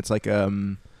Starfish, Liam? It's like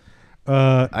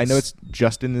I know it's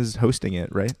Justin is hosting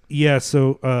it, right? Yeah,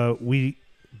 so we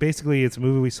basically it's a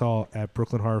movie we saw at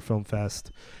Brooklyn Horror Film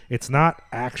Fest. It's not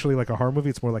actually like a horror movie;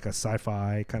 it's more like a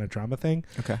sci-fi kind of drama thing.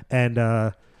 Okay.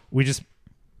 And we just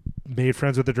made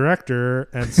friends with the director,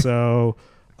 and so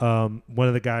one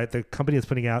of the company that's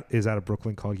putting out is out of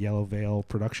Brooklyn called Yellow Veil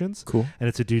Productions, Cool. and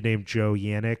it's a dude named Joe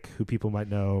Yannick, who people might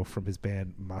know from his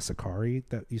band Masakari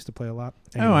that used to play a lot.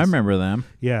 Oh, I Anyways. remember them.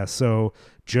 Yeah, so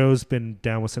Joe's been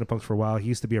down with Cinepunks for a while. He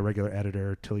used to be a regular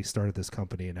editor till he started this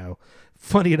company. And now,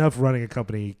 funny enough, running a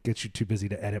company gets you too busy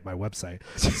to edit my website.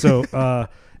 So,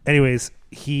 anyways,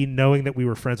 he knowing that we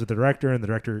were friends with the director, and the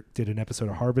director did an episode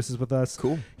of Harvests with us.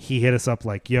 Cool. He hit us up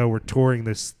like, "Yo, we're touring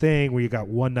this thing where you got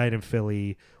one night in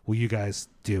Philly. Will you guys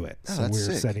do it?" Oh, So that's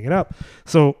we're sick. setting it up.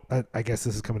 So I guess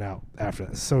this is coming out after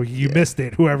this. So you missed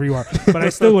it, whoever you are. But I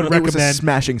still would It was a recommend.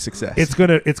 smashing success.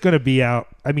 It's gonna be out.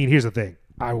 I mean, here's the thing.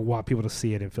 I want people to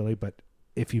see it in Philly, but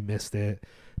if you missed it,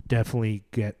 definitely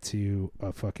get to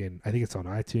a fucking. I think it's on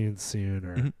iTunes soon,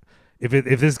 or Mhm. if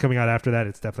this is coming out after that,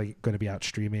 it's definitely going to be out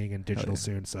streaming and digital yeah.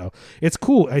 soon. So it's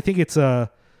cool. I think it's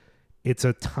it's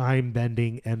a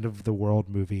time-bending end-of-the-world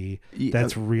movie Yeah.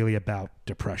 that's really about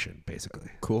depression, basically.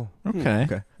 Cool. Okay.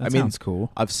 Okay. That sounds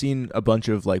cool. I've seen a bunch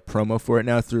of like promo for it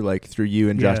now through you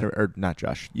and Josh, Yeah. or not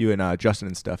Josh, you and Justin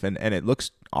and stuff, and it looks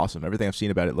awesome. Everything I've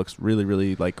seen about it looks really,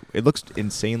 really it looks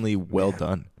insanely well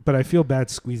done. But I feel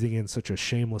bad squeezing in such a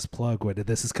shameless plug when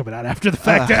this is coming out after the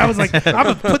fact. I was like, I'm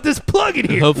going to put this plug in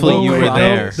here. Hopefully Whoa, you wait, were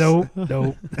there.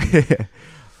 No.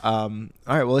 All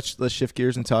right, well let's shift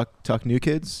gears and talk New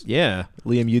Kids. Yeah.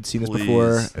 Liam, you'd seen this Please.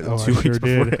 before, Oh, 2 I weeks sure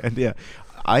before, did. and yeah.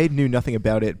 I knew nothing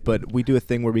about it, but we do a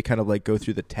thing where we kind of like go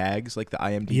through the tags, like the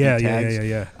IMDb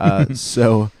Yeah. tags.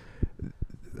 So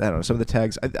I don't know some of the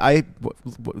tags. I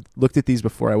looked at these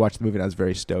before I watched the movie, and I was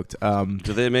very stoked.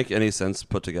 Do they make any sense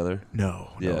put together?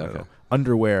 No. Yeah, no. okay.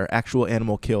 Underwear, actual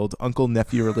animal killed,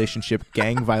 uncle-nephew relationship,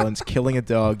 gang violence, killing a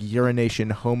dog, urination,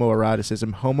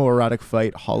 homoeroticism, homoerotic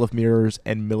fight, Hall of Mirrors,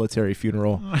 and military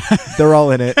funeral. They're all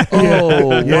in it.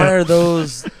 Oh, Yeah. why are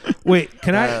those? Wait,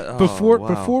 can I Oh, before wow.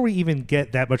 before we even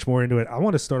get that much more into it, I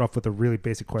want to start off with a really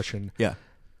basic question. Yeah.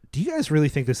 Do you guys really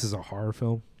think this is a horror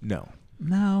film? No.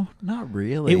 No, not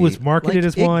really. It was marketed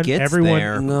as it one. gets Everyone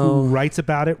there. No. who writes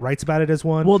about it as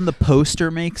one. Well, and the poster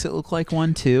makes it look like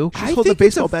one too. She's I holding a think it's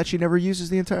baseball bat she never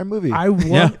uses the entire movie. I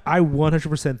Yeah.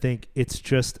 100% think it's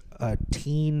just a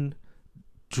teen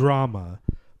drama,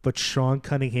 but Sean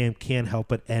Cunningham can't help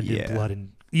but end Yeah. in blood and.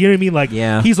 You know what I mean? Like,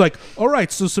 Yeah. he's like, all right,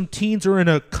 so some teens are in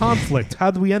a conflict.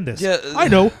 How do we end this? Yeah. I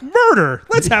know, murder.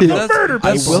 Let's have the That's- murder.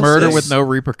 I people. will Murder say- with no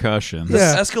repercussions. Yeah.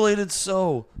 This escalated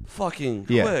so fucking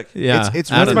Yeah. quick. Yeah, It's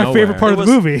out That's of my nowhere. favorite part It of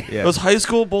the was- movie. Yeah. It was high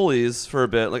school bullies for a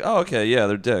bit. Like, oh, okay, yeah,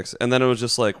 they're dicks. And then it was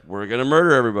just like, we're gonna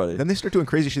murder everybody. Then they start doing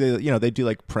crazy shit. They do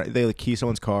like they like key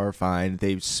someone's car, fine.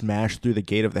 They smash through the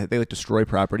gate of they like destroy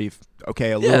property.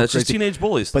 Okay, a little Yeah, it's just crazy. teenage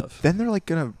bully stuff. But then they're like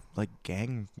gonna like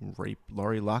gang rape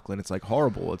Laurie Loughlin. It's like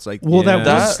horrible. It's like Well, Yeah.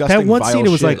 that disgusting, one vile scene, it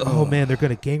was shit. like, oh man, they're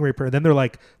gonna gang rape her. And then they're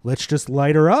like, let's just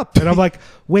light her up. And I'm like,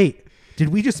 wait, did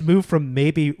we just move from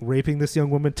maybe raping this young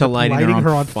woman to lighting her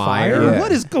on fire? Yeah.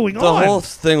 What is going the on? whole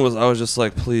thing was, I was just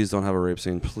like, please don't have a rape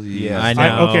scene, please. Yeah. I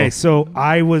know. Okay, so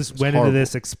I went into horrible.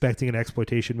 this expecting an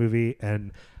exploitation movie,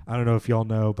 and I don't know if y'all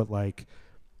know, but like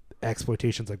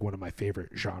exploitation's like one of my favorite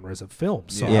genres of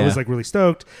films. So I Yeah. was like really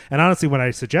stoked. And honestly, when I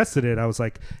suggested it, I was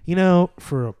like,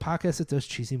 for a podcast that does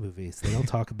cheesy movies, they don't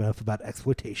talk enough about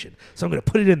exploitation. So I'm going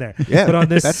to put it in there. Yeah, But on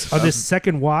that's, this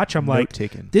second watch, I'm like,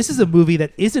 taken. this is a movie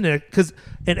that isn't because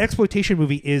an exploitation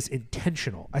movie is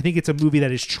intentional. I think it's a movie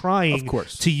that is trying Of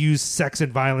course. to use sex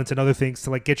and violence and other things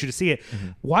to like get you to see it. Mm-hmm.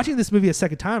 Watching this movie a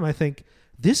second time, I think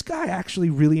this guy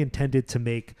actually really intended to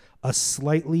make a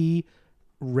slightly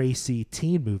racy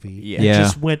teen movie. Yeah. And Yeah.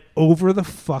 just went over the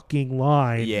fucking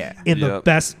line. Yeah. In the Yep.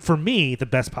 best, for me, the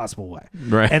best possible way.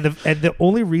 Right. And the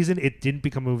only reason it didn't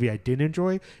become a movie I didn't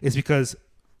enjoy is because,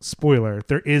 spoiler,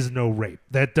 there is no rape.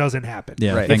 That doesn't happen.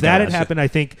 Yeah, Right. If thank that God. had happened, I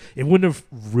think it wouldn't have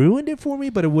ruined it for me,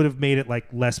 but it would have made it like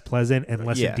less pleasant and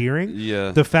less Yeah. endearing.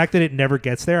 Yeah. The fact that it never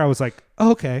gets there, I was like,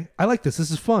 oh, okay, I like this. This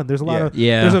is fun. There's a lot Yeah. of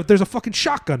Yeah. There's a fucking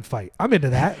shotgun fight. I'm into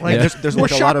that. Like Yeah. There's more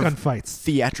like a lot shotgun of fights.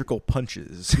 theatrical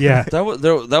punches. Yeah. That was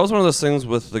one of those things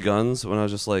with the guns when I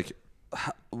was just like,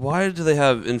 why do they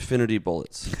have infinity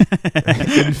bullets?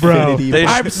 Bro, Infinity They-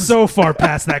 I'm so far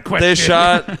past that question. They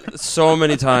shot so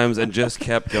many times and just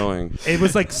kept going. It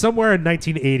was like somewhere in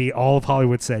 1980, all of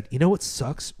Hollywood said, you know what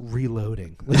sucks?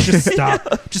 Reloading. Let's just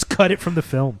stop. Just cut it from the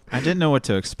film. I didn't know what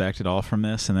to expect at all from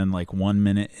this, and then like 1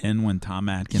 minute in, when Tom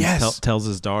Atkins Yes. tells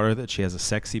his daughter that she has a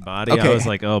sexy body, Okay. I was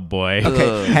like, oh boy.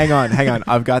 Okay, hang on.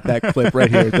 I've got that clip right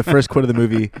here. The first quote of the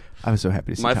movie. I was so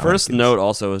happy to see My Tom first Atkins. note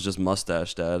also was just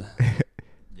mustache dad.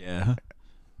 Yeah.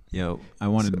 Yo, I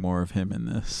wanted more of him in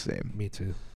this. Same. Me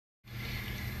too.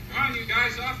 Come on, you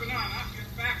guys, off and on, off your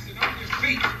backs and on your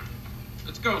feet.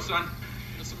 Let's go, son.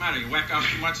 What's the matter? You whack off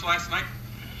too much last night?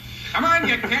 Come on,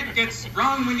 you can't get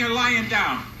sprung when you're lying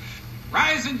down.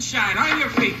 Rise and shine, on your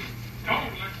feet. Go,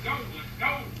 let's go, let's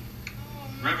go.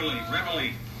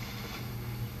 Reveille.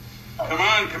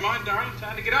 Come on, darling,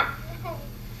 time to get up.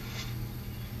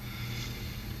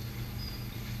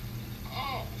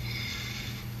 Oh.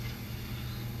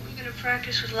 We're gonna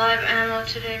practice with live ammo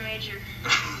today, Major.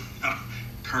 No,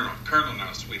 Colonel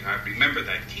now, sweetheart. Remember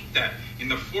that. Keep that in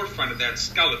the forefront of that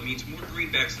skull. It means more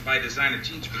greenbacks to buy designer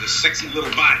jeans for this sexy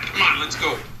little body. Come on, let's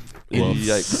go.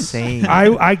 Yikes. Insane.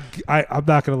 I'm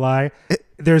not gonna lie.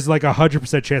 There's like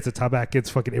 100% chance that Tom Atkins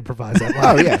fucking improvised that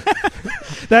line. Oh yeah.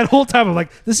 That whole time I'm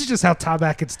like, this is just how Tom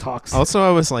Atkins talks. Also, I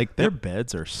was like, their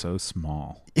beds are so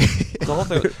small. The whole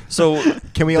thing. So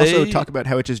Can we also they- talk about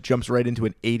how it just jumps right into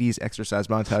an 80s exercise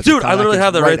montage? Dude, with Tom I literally Atkins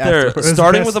have that right there. afterwards? This is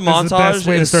starting the with a best- this is the montage best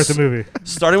way to is- start the movie.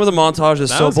 Starting with a montage is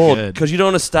That so was bold good. because you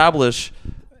don't establish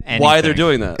why they're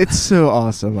doing that. It's so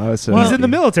awesome. I was so He's happy. in the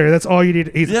military. That's all you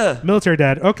need. He's Yeah. military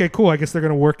dad. Okay, cool. I guess they're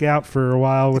gonna work out for a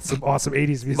while with some awesome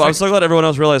 80s music. But I'm so glad everyone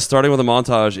else realized starting with a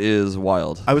montage is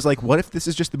wild. I was like, what if this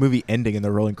is just the movie ending and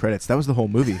the rolling credits? That was the whole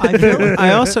movie.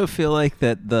 I also feel like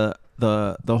that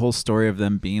the whole story of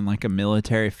them being like a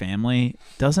military family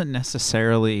doesn't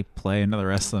necessarily play into the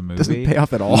rest of the movie. Doesn't pay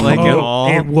off at all. Like at all.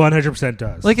 It 100%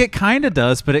 does. Like it kind of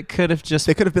does, but it could have just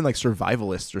They could have been like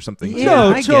survivalists or something. Yeah, no,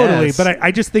 I totally. guess. But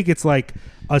I just think it's like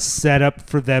a setup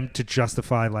for them to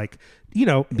justify, like, you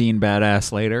know, being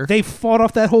badass later. they fought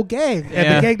off that whole gang, and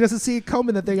Yeah. the gang doesn't see it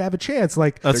coming that they have a chance.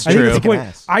 Like, That's I think true. that's the point.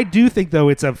 Ass. I do think though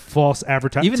it's a false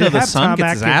advertising. Even though the son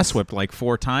gets his ass whipped like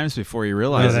 4 times before he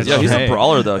realizes. that's Yeah, he's hey, a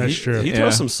brawler though. That's He true. throws Yeah.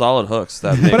 some solid hooks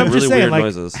that make But I'm really just saying, weird like,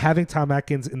 noises. having Tom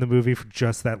Atkins in the movie for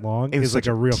just that long It was is like such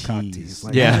a a real tease. cock tease.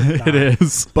 Like, Yeah, I'm not- it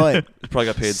is. But He probably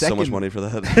got paid so much Second- money for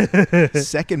that.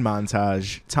 second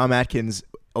montage, Tom Atkins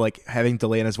like having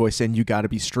Delanna's voice saying "You got to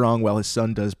be strong," while his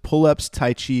son does pull-ups,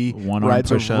 tai chi, One-arm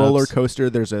rides a push-ups. roller coaster.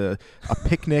 There's a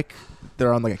picnic.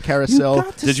 They're on like a carousel.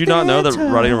 Did you not know that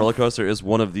riding a roller coaster is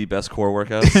one of the best core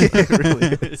workouts? It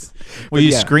really is. Well, But you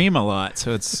yeah. scream a lot,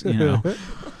 so it's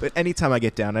But anytime I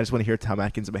get down, I just want to hear Tom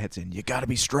Atkins in my head saying, "You got to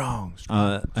be strong."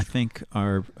 I think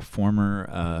our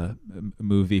former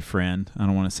movie friend, I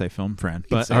don't want to say film friend,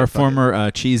 but say our it, fuck former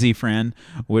cheesy friend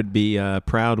would be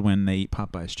proud when they eat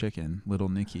Popeye's chicken. Little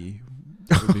Nicky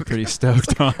would be pretty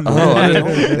stoked on Oh, I that.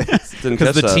 didn't Because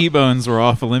catch the that. T-bones were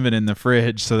off limit in the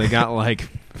fridge, so they got like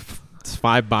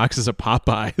 5 boxes of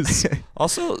Popeyes.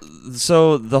 Also,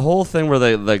 so the whole thing where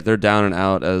they're down and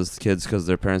out as kids because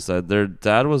their parents died. Their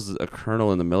dad was a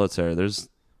colonel in the military. There's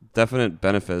definite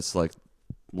benefits like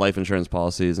life insurance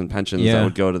policies and pensions Yeah. that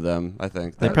would go to them. I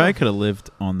think They That- probably could have lived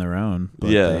on their own, but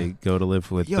Yeah. they go to live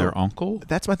with Yo, their uncle.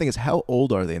 That's my thing. Is how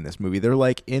old are they in this movie? They're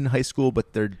like in high school,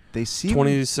 but they seem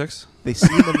 26. They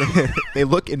seem and they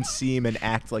look and seem and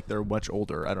act like they're much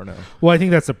older. I don't know. Well, I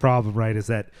think that's the problem, right? Is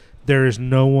that there is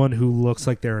no one who looks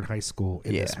like they're in high school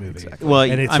in Yeah, this movie. exactly. Well,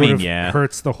 And it I sort mean, of yeah.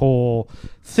 hurts the whole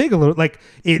thing a little. Like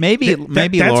it, Maybe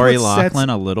that's Lori what sets- Loughlin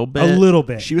a little bit. a little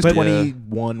bit. She was but-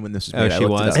 21 when this was Oh, made. I she looked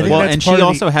it was. up. I think Well, that's and part she of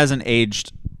also the- hasn't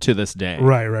aged to this day.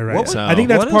 Right. What So- I think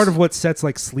that's what part is- of what sets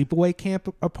like Sleepaway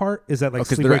Camp apart. Is that like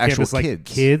 'cause they're Sleepaway Camp actual is like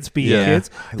kids. kids being Yeah. kids.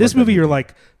 I This love that movie, you're movie.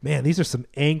 like, man, these are some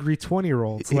angry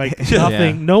 20-year-olds. Like Yeah.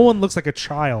 nothing. No one looks like a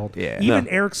child. Yeah. Even No.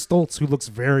 Eric Stoltz, who looks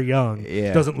very young,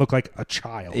 Yeah. doesn't look like a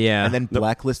child. Yeah. And then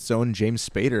Blacklist's own James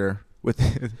Spader with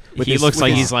he his- looks with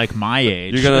like his- he's like my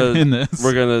age. You're gonna in this.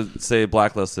 we're gonna say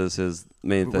Blacklist is his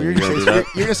main Well, thing. you're, You're gonna do that.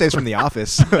 gonna say it's from The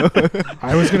Office.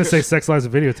 I was gonna say Sex Lies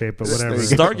of Videotape, but whatever.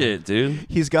 Stargate, dude.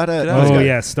 He's got a. Get out he's Oh got-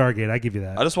 yeah, Stargate. I give you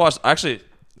that. I just watched. Actually,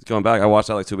 going back, I watched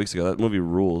that like 2 weeks ago. That movie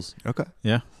rules. Okay.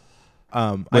 yeah.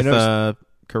 I With noticed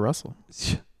Kurt Russell.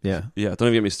 Yeah. Yeah, don't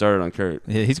even get me started on Kurt.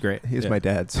 Yeah, he's great. he was Yeah. my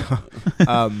dad. So,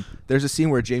 there's a scene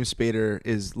where James Spader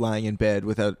is lying in bed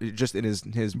without just in his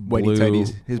whitey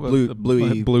tighties, his bluey bluey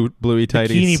tighties. Bikini Blue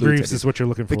briefs tighties. is what you're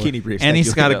looking for. bikini briefs, And thank he's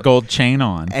you. got a gold chain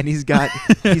on. And he's got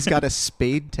a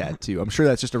spade tattoo. I'm sure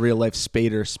that's just a real life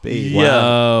Spader spade. Yeah.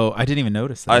 Whoa, I didn't even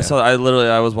notice that.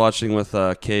 I was watching with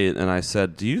Kate, and I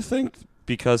said, "Do you think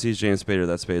because he's James Spader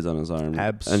that spade's on his arm?"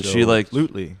 Absolutely. And she like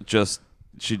Absolutely.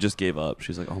 she just gave up.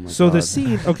 She's like, "Oh my god." So the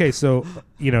scene, okay, so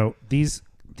you know these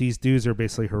dudes are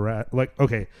basically like,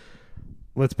 okay,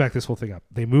 let's back this whole thing up.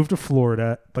 They moved to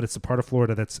Florida, but it's a part of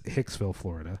Florida that's Hicksville,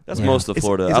 Florida. That's Yeah. most of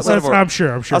Florida. is it- outside of I'm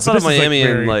sure. outside But of this is, like, Miami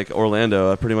very- and like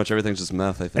Orlando, pretty much everything's just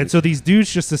meth. I think. And so these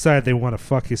dudes just decide they want to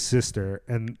fuck his sister,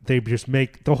 and they just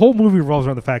make the whole movie revolves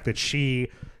around the fact that she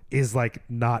is like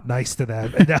not nice to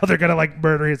them, and now they're gonna like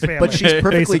murder his family. But she's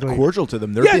perfectly basically. cordial to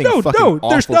them. They're Yeah, being no, fucking no.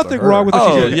 There's awful to nothing her. wrong with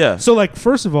what Oh, she did. yeah. So like,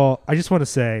 first of all, I just want to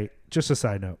say, just a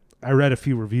side note, I read a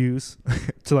few reviews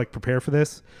to like prepare for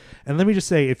this, and let me just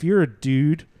say, if you're a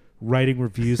dude writing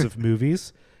reviews of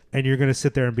movies, and you're gonna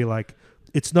sit there and be like,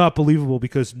 it's not believable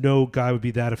because no guy would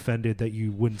be that offended that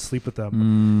you wouldn't sleep with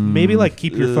them. Maybe like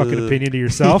keep your fucking opinion to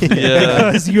yourself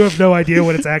because you have no idea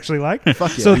what it's actually like.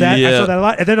 Fuck yeah. So that I Yeah. saw that a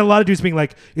lot, and then a lot of dudes being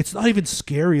like, it's not even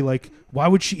scary. Like, why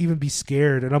would she even be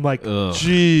scared? And I'm like, Ugh.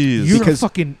 jeez. you're Because- a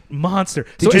fucking monster.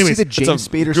 Did So you anyways, see the James It's a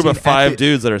Spader group scene of 5 at the-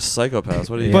 dudes that are psychopaths.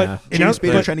 What do you? Yeah. but James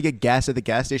Spader but- trying to get gas at the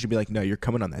gas station, be like, "No, you're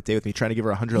coming on that date with me." Trying to give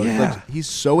her $100. Yeah. Like, he's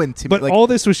so But intimidating. Like, all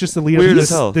this was just to lead up Weird to as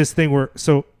hell. this thing where.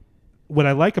 So, what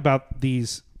I like about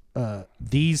these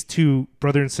two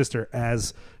brother and sister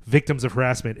as victims of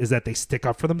harassment is that they stick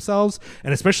up for themselves,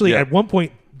 and especially Yeah. at one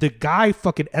point, the guy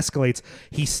fucking escalates.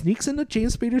 He sneaks into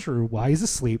James Spader's room while he's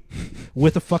asleep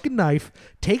with a fucking knife,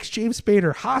 takes James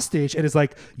Spader hostage, and is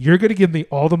like, "You're gonna give me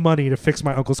all the money to fix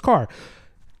my uncle's car."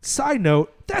 Side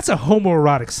note, that's a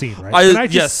homoerotic scene, right? I- Can I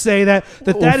just yes. say that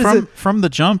Well, that is from the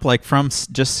jump, like from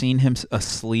just seeing him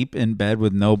asleep in bed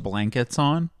with no blankets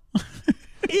on.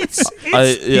 it's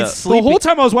yeah. the whole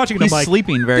time I was watching it, He's I'm like,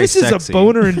 sleeping very this is sexy. a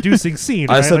boner-inducing scene.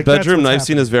 I right? said Like, that's bedroom what's knife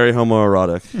scene happening. is very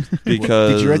homoerotic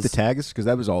because Did you write the tags? Because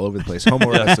that was all over the place.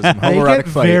 Homoeroticism, They homoerotic get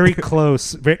fight. very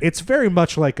close. It's very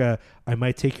much like a, I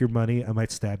might take your money, I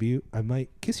might stab you, I might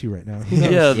kiss you right now. Who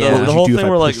knows? Yeah, Yeah. the whole What would you do thing if I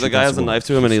where like pushed the you guy has against a the knife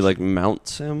to him and he like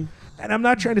mounts him. And I'm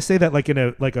not trying to say that like in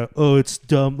a oh it's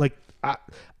dumb. Like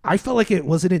I felt like it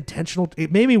wasn't intentional.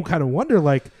 It made me kind of wonder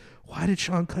like, why did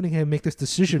Sean Cunningham make this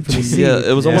decision for the scene? Yeah,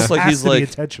 it was almost like has he's to be like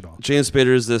intentional. James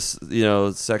Spader's this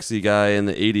sexy guy in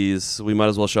the 80s. We might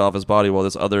as well show off his body while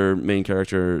this other main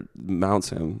character mounts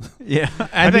him. Yeah,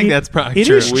 I think mean, that's probably It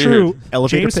true. is Weird. true.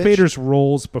 Elevator James pitch? Spader's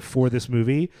roles before this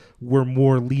movie were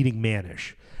more leading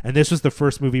manish. And this was the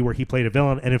first movie where he played a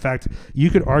villain. And in fact, you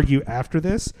could argue after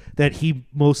this that he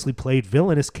mostly played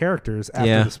villainous characters after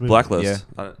Yeah. this movie. Blacklist.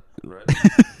 Yeah. Right.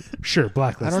 Sure,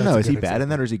 Blacklist. I don't that's know. a Is he good bad in example.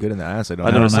 that or is he good in that? Honestly, I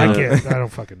never know. seen I it. can't. I don't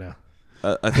fucking know.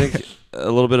 I think a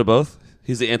little bit of both.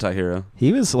 He's the anti-hero.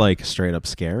 He was like straight up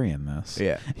scary in this.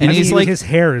 Yeah. and I he's mean, like his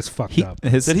hair is fucked he, up.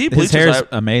 his Did he his bleach his hair is eye-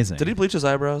 amazing. Did he bleach his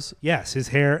eyebrows? Yes, his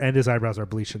hair and his eyebrows are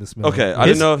bleached in this movie. Okay, I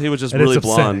His- didn't know if he was just and it's really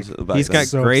upsetting. blonde. Back He's then. got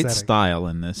So great upsetting. style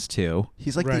in this too,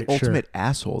 He's like Right, the sure. ultimate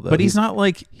asshole, though. but he's not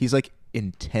like He's like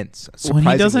intense. when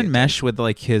he doesn't surprisingly mesh with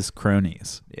like his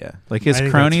cronies. Yeah. Like his I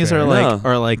think cronies that's are fair. like Yeah.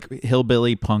 are like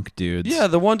hillbilly punk dudes. Yeah,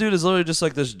 the one dude is literally just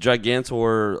like this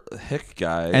gigantor hick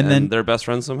guy, And and then- then they're best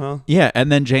friends somehow. Yeah, and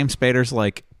then James Spader's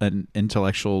like an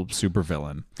intellectual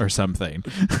supervillain or something.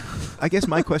 I guess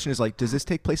my question is like, does this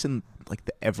take place in like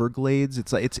the Everglades?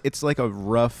 It's like it's like a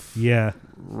rough, Yeah,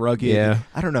 rugged. Yeah.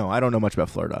 I don't know. I don't know much about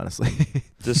Florida, honestly.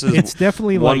 This is it's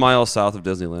definitely 1 like mile south of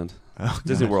Disneyland, Oh,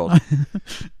 Disney God. World.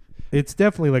 it's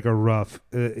definitely like a rough,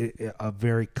 a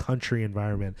very country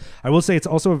environment. I will say it's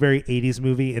also a very 80s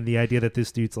movie, and the idea that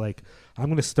this dude's like, I'm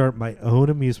going to start my own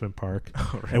amusement park,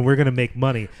 and we're going to make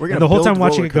money. We're and gonna the whole time build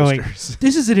watching roller it going, coasters.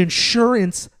 this is an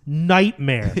insurance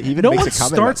nightmare. He even no makes one a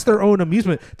comment starts their own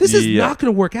amusement. This is Yeah. not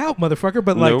going to work out, motherfucker.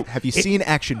 But like, Nope. Have you it- seen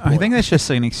Action Boy? I think that's just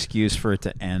an excuse for it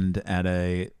to end at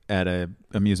a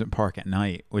amusement park at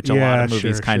night, which a lot Yeah, of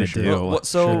movies sure, kind of sure, do. sure. What-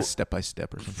 so step by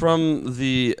step or something. from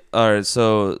the all right,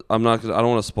 so I don't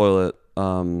want to spoil it.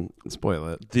 Spoil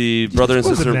it. The brother and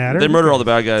Doesn't sister matter. they murder all the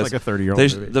bad guys. It's like a 30-year-old They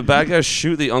movie. the bad guys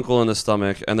shoot the uncle in the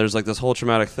stomach, and there's like this whole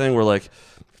traumatic thing where like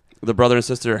the brother and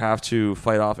sister have to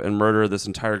fight off and murder this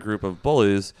entire group of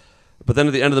bullies. But then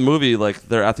at the end of the movie, like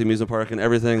they're at the amusement park and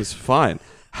everything's fine.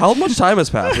 How much time has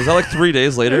passed? Was that like 3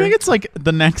 days I later? think it's like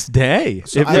the next day.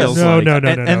 It I- feels No, like. no, no,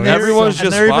 And- no, and no. they're- Everyone's and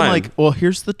just they're even fine. like, well,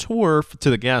 here's the tour to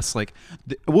the guests. Like,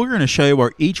 we're going to show you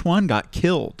where each one got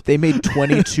killed. They made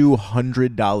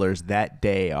 $2,200 that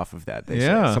day off of that. They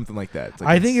said. Yeah. Something like that. It's like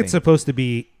I think it's insane. supposed to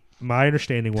be. My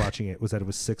understanding watching it was that it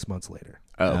was 6 months later.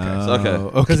 Oh, okay.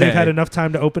 Okay. Because they've had enough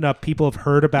time to open up. People have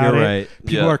heard about You're it. right.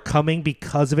 People Yeah. are coming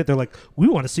because of it. They're like, we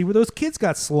want to see where those kids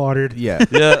got slaughtered. Yeah.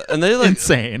 Yeah, and they like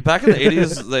Insane. Back in the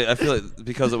 80s, I feel like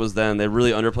because it was then, they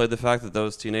really underplayed the fact that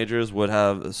those teenagers would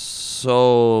have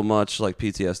so much like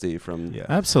PTSD from Yeah.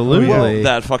 Absolutely.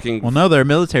 that fucking. Well, no, they're a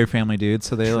military family, dude,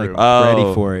 so they're like True.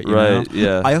 ready for it. You right? know?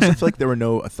 Yeah. I also feel like there were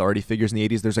no authority figures in the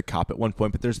 80s. There's a cop at one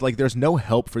point, but there's no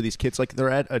help for these kids. Like they're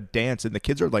at a dance and the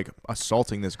kids are like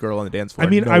assaulting this girl on the dance floor. I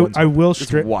mean, and no one's- I will It's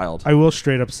straight wild. I will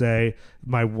straight up say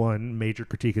my one major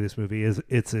critique of this movie is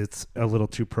it's a little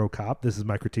too pro cop. This is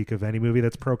my critique of any movie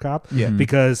that's pro cop. Yeah. Mhm.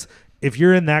 Because if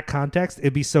you're in that context,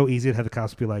 it'd be so easy to have the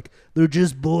cops be like, they're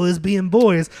just boys being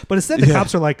boys. But instead, the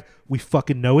cops are like, we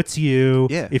fucking know it's you.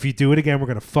 Yeah. If you do it again, we're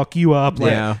gonna fuck you up.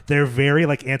 Like, Yeah. they're very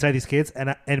like anti these kids.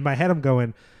 And in my head, I'm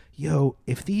going, yo,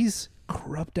 if these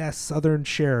corrupt ass Southern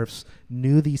sheriffs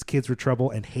knew these kids were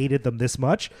trouble and hated them this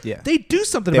much, Yeah. they do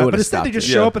something They about it. would've But instead, they stopped just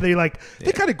it. show Yeah. up and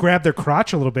they kind of grab their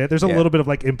crotch a little bit. There's a Yeah. little bit of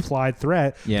like implied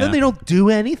threat. Yeah. Then they don't do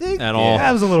anything At all.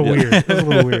 That was a little weird. That was a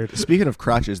little weird. Speaking of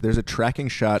crotches, there's a tracking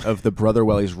shot of the brother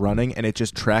while he's running, and it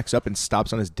just tracks up and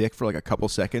stops on his dick for like a couple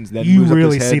seconds. Then You moves up his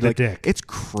really head, see the like, dick. It's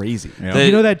crazy. Yeah. They-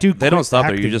 You know that dude They don't quit stop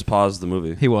there. You acting. just pause the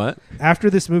movie. He what? After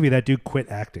this movie, that dude quit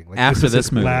acting. Like, After was this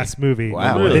his movie? last movie.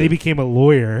 Wow. Really? Then he became a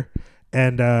lawyer,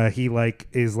 and he like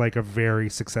is like a very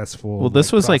successful. Well,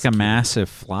 this was like a prosecutor. massive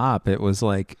flop. It was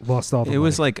like Lost all the it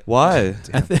was money. like Why?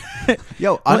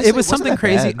 Yo, well, honestly, it was wasn't something that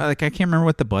crazy. bad. Like I can't remember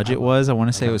what the budget was. I want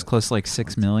to say it was close to like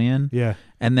 $6 million. Yeah.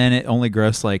 And then it only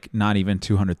grossed like not even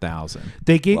 200,000.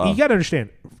 They gave. Wow. You got to understand.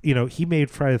 You know, he made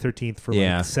Friday the 13th for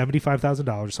Yeah. like $75,000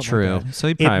 or something. True. Like that. So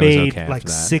he It probably was made okay like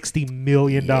after that. $60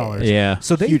 million. Yeah.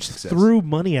 So they Huge success. threw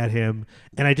money at him,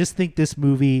 and I just think this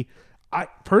movie. I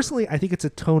think it's a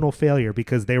tonal failure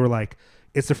because they were like,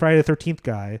 it's the Friday the 13th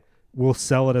guy. We'll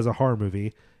sell it as a horror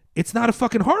movie. It's not a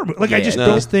fucking horror movie. Like I just no.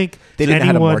 don't think They didn't know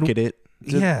how to anyone. market it.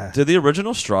 Yeah. Did the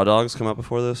original Straw Dogs come out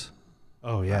before this?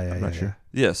 Oh yeah, yeah, I'm yeah, not sure.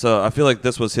 Yeah, so I feel like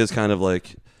this was his kind of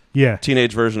like yeah.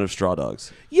 teenage version of Straw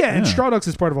Dogs. Yeah, and Yeah. Straw Dogs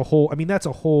is part of a whole. I mean, that's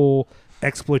a whole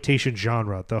exploitation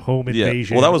genre. The home Yeah.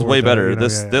 invasion. Well, that was or way the, better. you know,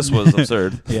 This yeah. this was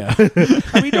absurd. Yeah.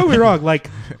 I mean, don't get me wrong. Like,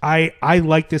 I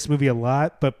like this movie a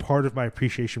lot, but part of my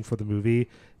appreciation for the movie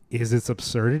is its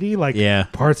absurdity. Like, Yeah.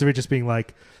 parts of it just being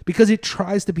like, because it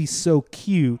tries to be so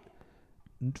cute,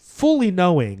 fully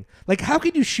knowing. Like, how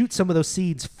can you shoot some of those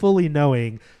scenes fully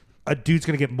knowing a dude's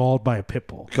gonna get mauled by a pit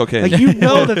bull? Cocaine. Like, you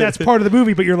know that's part of the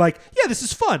movie, but you're like, yeah, this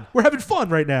is fun. We're having fun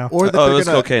right now. Or that Oh, it they're was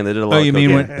gonna cocaine. They did a lot Oh, of you mean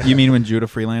cocaine. when Judah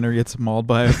Freelander gets mauled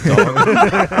by a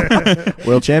dog?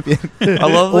 world champion.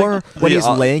 I love Or like, when the- he's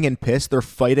laying in piss, they're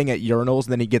fighting at urinals,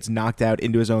 and then he gets knocked out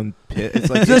into his own pit. It's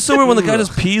like That's so weird when the guy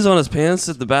just pees on his pants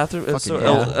at the bathroom. It's so,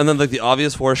 Fucking yeah. And then like the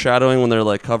obvious foreshadowing when they're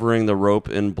like covering the rope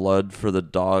in blood for the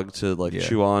dog to like Yeah.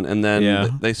 chew on, and then Yeah.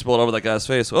 they spill it over that guy's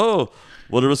face. Oh,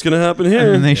 what's gonna happen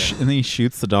here? and then and then he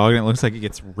shoots the dog, and it looks like it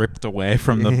gets ripped away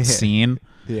from the Yeah. scene.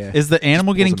 yeah. Is the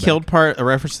animal pulls getting him back. killed part a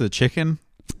reference to the chicken?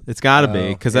 It's got to be, Oh,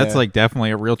 because that's yeah. like definitely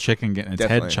a real chicken getting its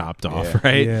Definitely. head chopped off, Yeah.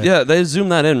 right? Yeah. Yeah, they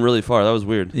zoomed that in really far. That was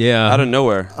weird. Yeah. Out of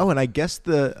nowhere. Oh, and I guess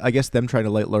them trying to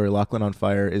light Lori Loughlin on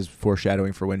fire is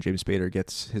foreshadowing for when James Spader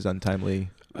gets his untimely.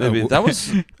 Maybe that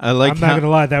was I like I'm not how- gonna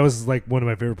lie, that was like one of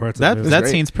my favorite parts of that the movie. that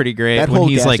great. scene's pretty great That when whole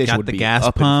he's gas like station got would the be gas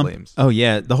up in pump. flames. Oh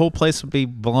yeah, the whole place would be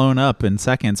blown up in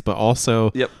seconds. But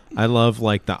also, Yep. I love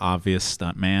like the obvious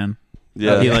stunt man.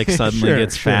 yeah. He like suddenly Sure,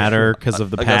 gets sure, fatter sure. because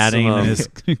of the I got padding some, and his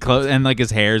clothes, and like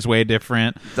his hair's way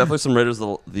different. Definitely some Raiders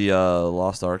of the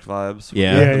Lost Ark vibes.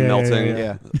 Yeah. With Yeah, the yeah,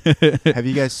 melting. Yeah. Have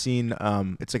you guys seen?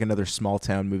 It's like another small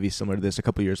town movie similar to this. A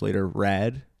couple years later,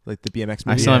 Rad, like the BMX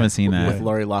movie. I still Yeah. haven't seen with that.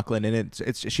 Lori Loughlin in it.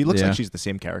 She looks Yeah. like she's the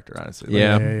same character, honestly. Like,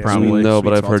 Yeah, Yeah, yeah. probably. No, Sweet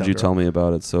but I've small heard town you girl. tell me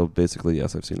about it. So basically,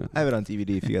 yes, I've seen it. I have it on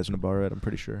DVD if you guys want to borrow it. I'm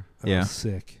pretty sure. Oh, Yeah.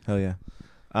 sick. Hell yeah.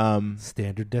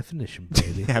 Standard definition,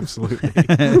 baby. Absolutely.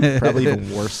 Probably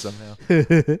even worse somehow.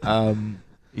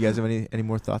 You guys have any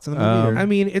more thoughts on the movie? or- I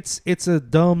mean, it's a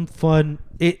dumb, fun.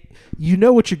 You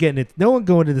know what you're getting. No one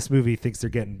going to this movie thinks they're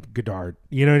getting Godard.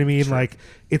 You know what I mean? Like,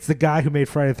 it's the guy who made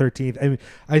Friday the 13th. I mean,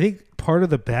 I think part of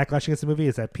the backlash against the movie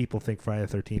is that people think Friday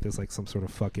the 13th is like some sort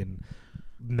of fucking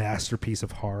masterpiece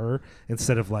of horror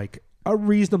instead of like a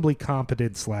reasonably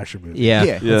competent slasher movie. Yeah.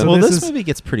 Yeah. Yeah. So Well, this this is- movie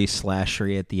gets pretty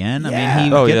slashery at the end. Yeah. I mean,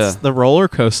 he Oh, gets yeah. the roller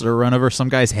coaster run over some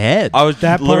guy's head, I was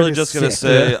That part literally is just gonna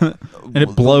sick. say, and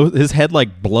it blows. His head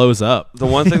like blows up. the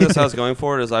one thing this has going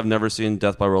for it is I've never seen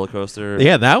Death by Roller Coaster.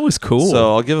 Yeah, that was cool.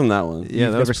 So I'll give him that one. yeah,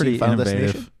 You've that was never seen pretty Final innovative.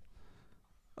 Destination?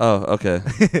 Oh, okay.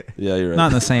 Yeah, you're right. Not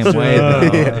in the same way, though.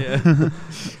 Yeah. Yeah.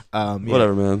 Yeah.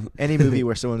 Whatever, man. Any movie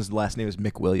where someone's last name is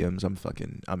Mick Williams, I'm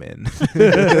in.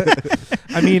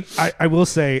 I mean, I will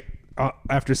say,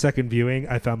 after second viewing,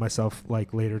 I found myself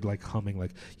like later like humming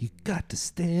like, "You got to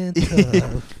stand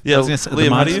up." Yeah, I was gonna say, the Liam,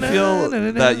 how do you monster-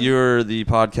 feel that you're the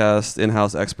podcast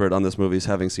in-house expert on this movie,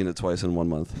 having seen it twice in 1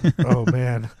 month? Oh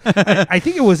man, I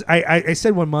think it was. I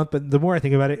said 1 month, but the more I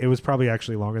think about it, it was probably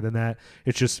actually longer than that.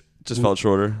 It's just Felt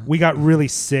shorter. we got really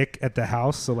sick at the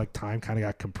house, so like time kind of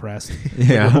got compressed.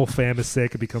 Yeah. The whole fam is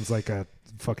sick. It becomes like a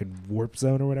fucking warp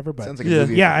zone or whatever. But Sounds like a Yeah.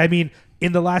 movie. yeah, I mean,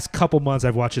 in the last couple months,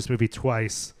 I've watched this movie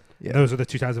twice. Yeah. Those are the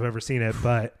 2 times I've ever seen it,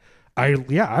 but I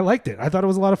liked it. I thought it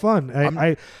was a lot of fun.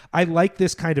 I like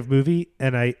this kind of movie,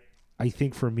 and I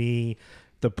think for me,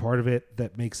 the part of it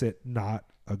that makes it not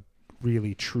a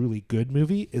really truly good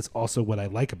movie is also what I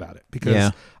like about it, because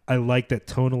Yeah. I like that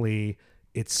tonally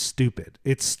it's stupid.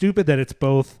 It's stupid that it's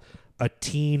both a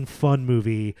teen fun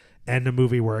movie and a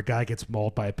movie where a guy gets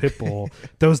mauled by a pit bull.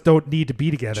 Those don't need to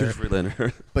be together. True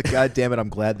Freelander. But God damn it, I'm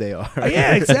glad they are.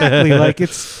 Yeah, exactly. Like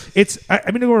it's. I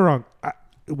mean, don't get me wrong.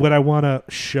 Would I want to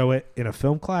show it in a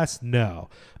film class? No.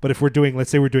 But if we're doing,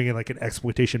 let's say we're doing it like an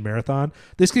exploitation marathon,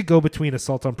 this could go between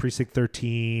Assault on Precinct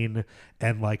 13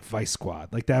 and like Vice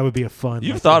Squad. Like that would be a fun.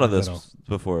 You've like, thought in of the this middle.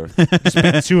 before. Just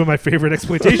pick 2 of my favorite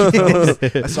exploitation films.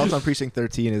 Assault on Precinct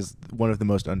 13 is one of the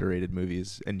most underrated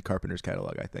movies in Carpenter's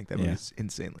catalog. I think that Yeah. movie's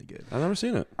insanely good. I've never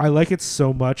seen it. I like it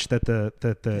so much that the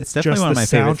It's definitely just one of the my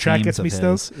favorite soundtrack themes gets me of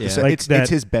his. stoked. Yeah. So Like it's that-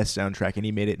 his best soundtrack, and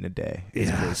he made it in a day. It's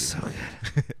Yeah, crazy. so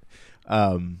good.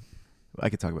 I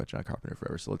could talk about John Carpenter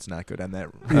forever, so let's not go down that.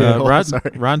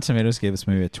 Sorry. Rotten Tomatoes gave this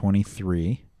movie a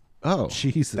 23. Oh,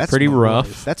 Jesus, that's Pretty low.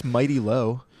 rough. That's mighty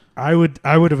low. I would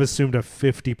have assumed a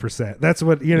 50%. That's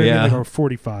what you know. Yeah. Like, or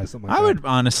 45, something like I that. would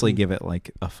honestly give it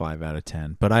like a 5 out of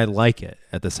 10, but I like it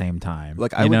at the same time.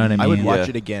 Like you know what I mean? I would watch Yeah.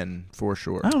 it again for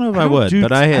sure. I don't know if I I, don't would, do-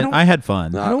 but I don't- I had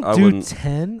fun. No. I don't I do wouldn't-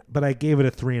 10, but I gave it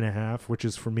a 3.5, which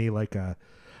is for me like a.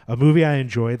 a movie I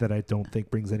enjoy that I don't think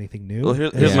brings anything new. Well,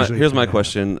 it's here's usually my 3.5.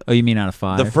 question. Oh, you mean out of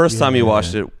 5? The first time you Yeah.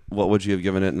 watched it, what would you have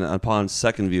given it? And upon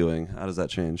second viewing, how does that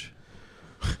change?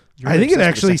 I think it obsessed with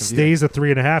actually the second view. stays a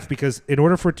 3.5 because in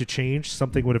order for it to change,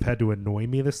 something would have had to annoy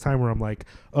me this time where I'm like,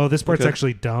 oh, this part's Okay.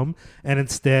 actually dumb. And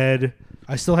instead,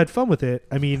 I still had fun with it.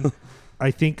 I mean, I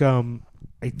think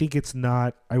it's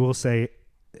not, I will say,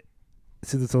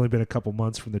 since it's only been a couple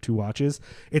months from the 2 watches,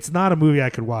 it's not a movie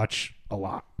I could watch a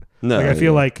lot. No, Like, I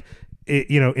feel yeah. like,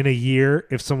 in a year,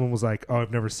 if someone was like, oh,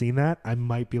 I've never seen that, I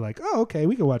might be like, oh, okay,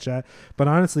 we can watch that. But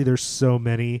honestly, there's so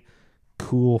many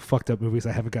cool fucked up movies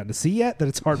I haven't gotten to see yet that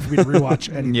it's hard for me to rewatch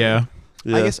anything. Yeah.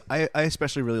 Yeah. I guess I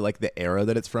especially really like the era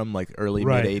that it's from, like early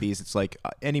Right. mid '80s. It's like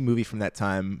any movie from that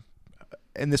time,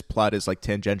 and this plot is like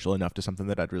tangential enough to something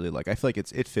that I'd really like. I feel like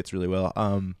it fits really well.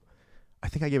 I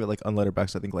think I gave it like on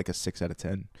Letterboxd, I think like a 6 out of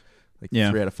 10, like Yeah.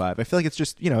 3 out of 5. I feel like it's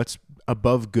just it's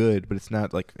above good, but it's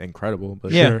not like incredible.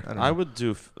 But Yeah. I don't know. I would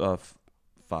do 5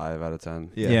 out of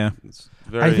 10. Yeah. It's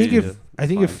very, I think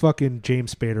if fine. fucking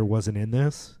James Spader wasn't in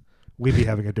this, we'd be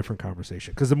having a different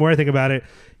conversation. Because the more I think about it,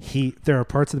 there are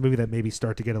parts of the movie that maybe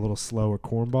start to get a little slow or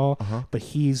cornball, but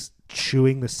he's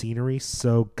chewing the scenery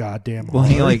so goddamn hard. Well,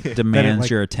 he like that it, demands like-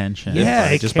 your attention. Yeah,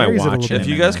 like, it just by carries it a little watching. bit. if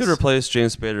you guys could replace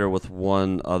James Spader with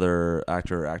one other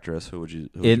actor or actress, who would you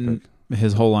in pick?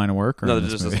 his whole line of work, or No, in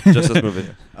this just movie? this movie.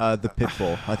 The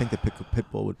Pitbull. I think the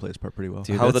Pitbull would play his part pretty well.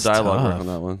 Dude, How would the that's dialogue work tough. on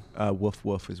that one? Woof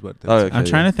woof is what. Oh, okay. I'm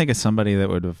trying to think of somebody that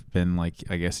would have been like,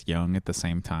 I guess, young at the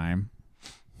same time.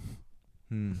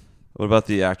 What about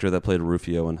the actor that played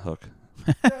Rufio in Hook?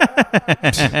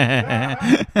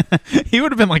 He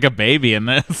would have been like a baby in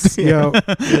this. Yo,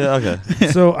 Yeah, okay.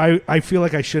 so I feel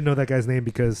like I should know that guy's name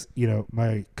because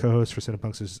my co-host for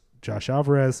Cinepunks is Josh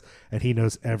Alvarez, and he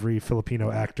knows every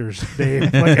Filipino actor's name,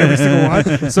 like every single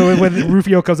one. So when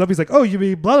Rufio comes up, he's like, "Oh, you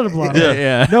mean blah blah blah?"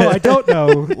 Yeah. No, I don't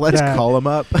know. Let's that. call him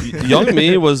up. Young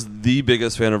me was the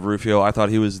biggest fan of Rufio. I thought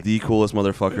he was the coolest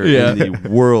motherfucker Yeah. in the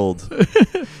world.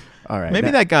 All right, Maybe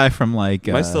now- that guy from like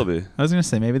Might still be. I was gonna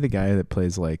say maybe the guy that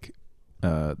plays like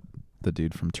the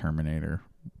dude from Terminator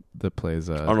that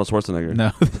plays Arnold Schwarzenegger. no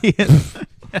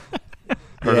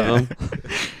Heard of him?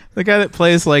 the guy that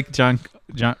plays like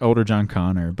older John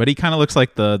Connor, but he kind of looks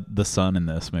like the son in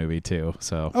this movie too.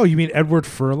 So Oh, you mean Edward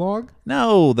Furlong?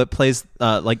 no, that plays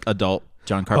like adult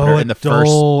John Carpenter in the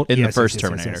adult. first Yes, first yes, yes,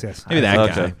 Terminator. yes, yes. Maybe that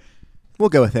Okay. guy. We'll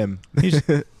go with him. He's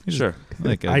Sure.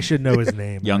 like a I should know his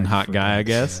name. young but I hot forgot. guy, I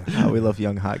guess. Yeah. We love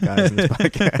young hot guys in this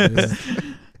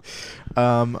podcast.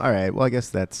 All right. Well, I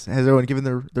guess has everyone given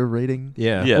their rating?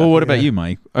 Yeah. Yeah. Well, what about Yeah. you,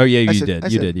 Mike? Oh yeah, I you said- did. I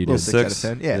You said did. You little did. 6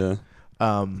 out of 10.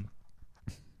 Yeah.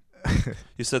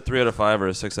 You said 3 out of 5 or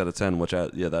a 6 out of 10, which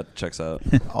that checks out.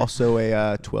 Also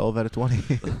a 12 out of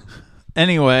 20.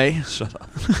 Anyway, Shut up.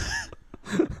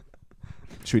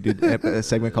 Should we do a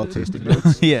segment called Tasting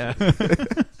Notes? yeah.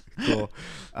 Cool.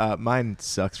 Mine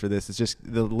sucks for this. It's just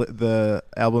the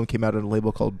album came out on a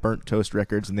label called Burnt Toast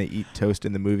Records, and they eat toast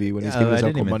in the movie when he's Yeah, giving I his didn't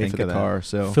uncle even money think for the of that. car.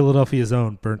 So Philadelphia's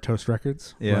own Burnt Toast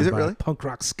Records. Yeah. run Is it by really? Punk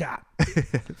Rock Scott.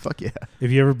 fuck yeah.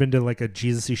 Have you ever been to like a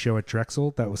Jesus-y show at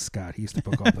Drexel? That was Scott. He used to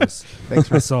book all those. Thanks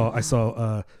for I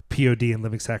saw POD and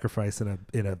Living Sacrifice in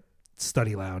a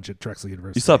study lounge at Drexel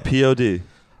University. You saw POD.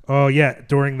 Oh yeah,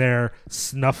 during their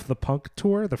Snuff the Punk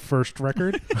tour, the first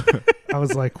record. I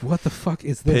was like, "What the fuck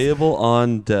is this?" Payable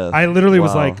on death. I literally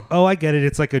was Wow. like, "Oh, I get it.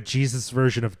 It's like a Jesus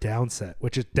version of Downset,"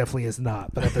 which it definitely is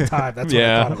not. But at the time, that's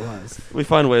Yeah. what I thought it was. We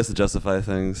find ways to justify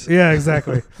things. Yeah,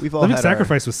 exactly. We've all Living had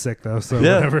Sacrifice was sick though, so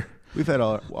Yeah. whatever. we've had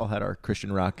all had our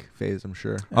Christian rock phase. I'm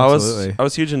sure. I Absolutely.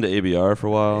 was huge into ABR for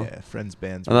a while. Yeah, friends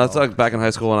bands. And were that's all like back in high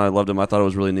school when I loved them. I thought it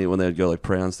was really neat when they'd go like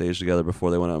pray on stage together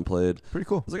before they went out and played. I pretty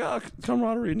cool. was like, oh,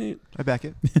 camaraderie, neat. I back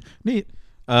it. Neat.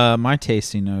 My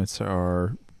tasting notes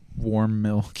are warm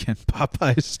milk and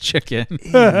Popeye's chicken.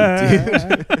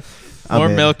 I'm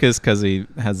Warm in. milk is because he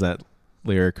has that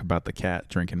lyric about the cat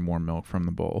drinking warm milk from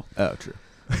the bowl. Oh, true.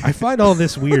 I find all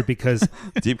this weird because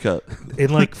Deep cut.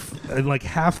 in like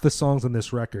half the songs on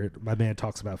this record, my man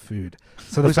talks about food.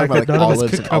 So the We're talking fact that about like none of us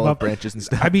olives could and come olive up. branches and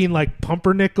stuff. I mean, like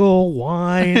pumpernickel,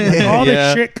 wine, like, all Yeah.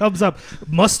 this shit comes up.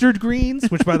 Mustard greens,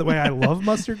 which by the way, I love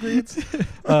mustard greens,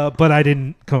 but I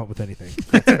didn't come up with anything.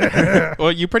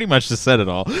 Well, you pretty much just said it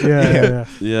all. Yeah.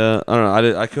 Yeah, I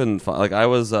don't know. I couldn't find like I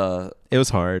was It was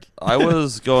hard. I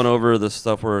was going over the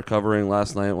stuff we're covering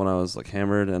last night when I was like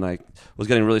hammered, and I was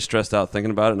getting really stressed out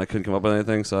thinking about it, and I couldn't come up with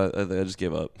anything, so I just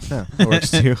gave up. Yeah, that works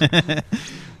too.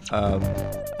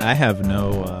 I have no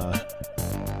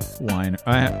wine.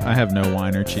 I have no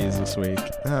wine or cheese this week.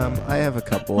 I have a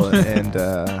couple, and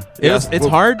It's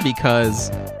hard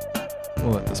because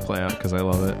we'll let this play out because I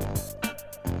love it.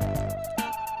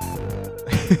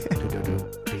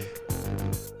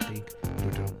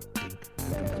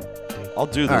 I'll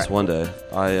do All this right. one day.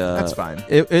 That's fine.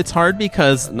 It's hard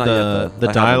because Not yet, though. the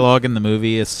I dialogue in the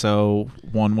movie is so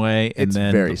one way, and It's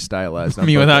then very stylized. I on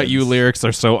mean, both without you, ends. lyrics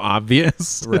are so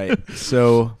obvious. Right.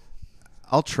 So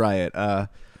I'll try it.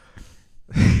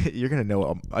 You're gonna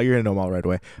know. You're gonna know them all right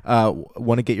away.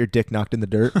 Want to get your dick knocked in the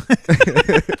dirt?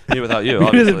 Me without you, Be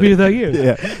obviously. without you.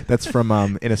 Yeah, that's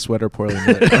from In a Sweater Poorly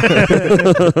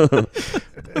Knit.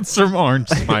 It's from Orange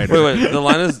Spider. Wait. The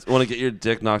line is, "Want to get your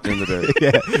dick knocked in the dirt."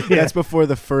 Yeah, that's before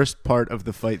the first part of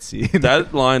the fight scene.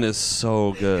 That line is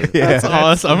so good. Yeah. That's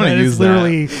awesome. I'm gonna That is use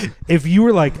literally, if you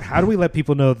were like, how do we let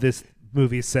people know this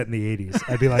movie is set in the 80s?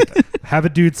 I'd be like, have a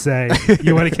dude say,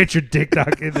 you want to get your dick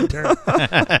knocked in the dirt.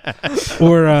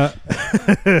 Or,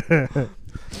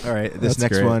 All right, this That's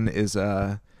next great. one is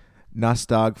Nastag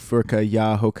Furka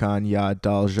Ya Hokan Ya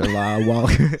Dal Jala Wal.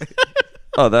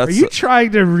 Oh, that's. are you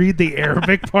trying to read the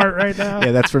Arabic part right now?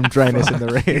 Yeah, that's from Dryness in the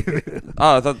Rain.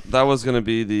 Oh, I thought that was gonna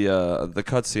be the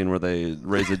cutscene where they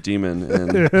raise a demon and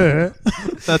that.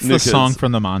 That's New the song Kids.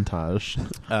 from the montage.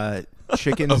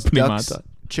 Chickens, Opening ducks, montage.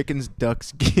 chickens,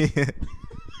 ducks,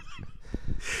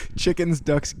 chickens,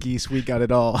 ducks, geese. We got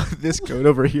it all. This goat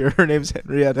over here, her name's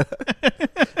Henrietta.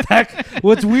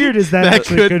 What's weird is that, That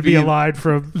actually could could be be- a line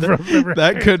from the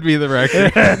That could be the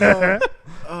record.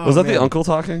 Oh, was that man. the uncle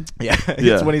talking? Yeah,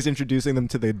 Yeah. it's when he's introducing them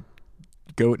to the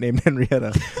goat named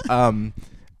Henrietta. And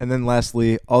then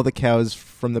lastly, all the cows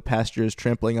from the pastures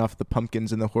trampling off the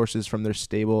pumpkins and the horses from their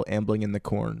stable ambling in the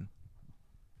corn.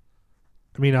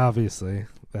 I mean, obviously.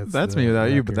 That's the me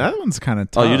without you, but record. that one's kind of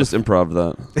Oh, tough. you just improv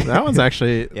that. that one's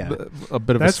actually Yeah. a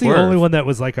bit of That's a swerve. the only one that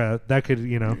was like that could,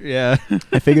 Yeah,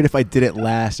 I figured if I did it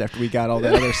last after we got all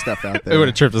that other stuff out it there. would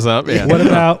have tripped us up. Yeah.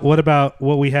 What about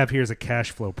what we have here is a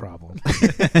cash flow problem?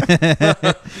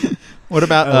 What I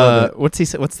about love it. what's he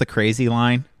say? What's the crazy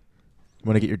line?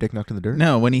 Want to get your dick knocked in the dirt?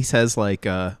 No, when he says like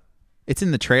it's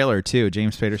in the trailer too.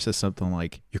 James Spader says something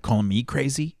like, "You're calling me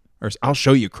crazy?" Or "I'll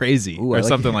show you crazy," Ooh, I or like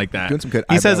something it. like that. Doing some good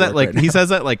He says eyebrow that work like right he now. says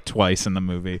that like twice in the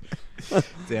movie.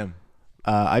 Damn.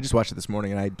 I just watched it this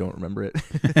morning and I don't remember it.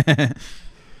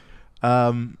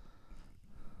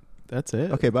 That's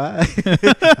it. Okay, bye.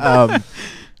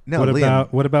 No,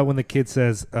 Liam. What about when the kid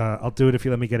says, "I'll do it if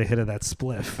you let me get a hit of that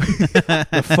spliff"?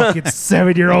 The fucking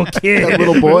 7-year-old kid, That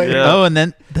little boy. Yeah. Oh, and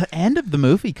then the end of the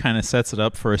movie kind of sets it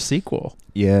up for a sequel.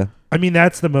 Yeah. I mean,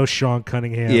 that's the most Sean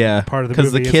Cunningham part of the movie.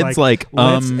 because the is kid's like,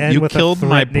 let's end you with a killed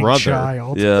my threatening brother.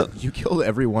 child. Yeah. You killed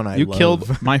everyone I You love.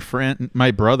 killed my friend,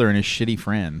 my brother, and his shitty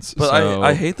friends. But So-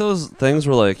 I hate those things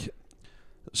where like,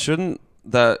 shouldn't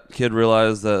that kid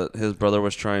realize that his brother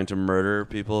was trying to murder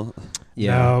people?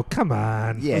 Yeah. No, come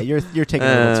on. Yeah, you're taking it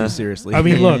a little too seriously. I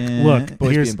mean, look.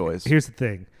 Boys Here's being boys. here's the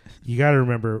thing. You got to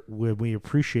remember when we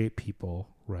appreciate people,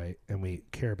 right, and we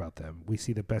care about them, we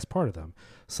see the best part of them.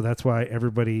 So that's why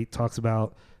everybody talks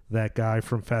about that guy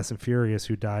from Fast and Furious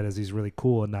who died as he's really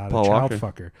cool and not Paul a child Walker.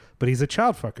 fucker. But he's a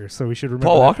child fucker, so we should remember.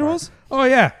 Paul that Walker part. was? Oh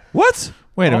yeah. What?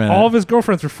 Wait a minute. All of his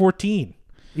girlfriends were 14.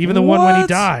 Even the one when he What?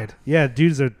 died. Yeah,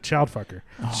 dude's a child fucker.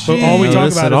 But all we Jeez. talk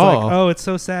This about at is all. like, oh, it's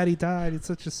so sad he died. It's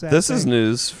such a sad This thing. is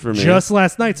news for me. Just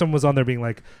last night, someone was on there being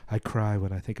like, I cry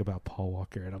when I think about Paul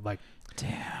Walker. And I'm like,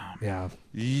 damn. Yeah.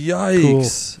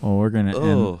 Yikes. Well, we're gonna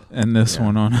Oh. end this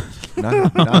one on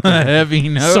Not a heavy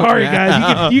note. Sorry, now.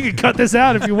 guys. You can cut this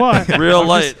out if you want. Real I'm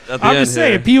light just- at the I'm end just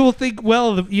saying, here. people think,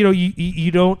 well,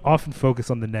 you don't often focus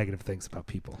on the negative things about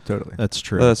people. Totally. That's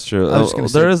true. That's true. I was just gonna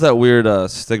There say- is that weird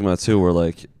stigma too, where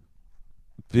like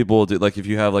people will do, like if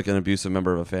you have like an abusive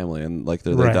member of a family and like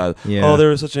they Right. died, Yeah. oh, they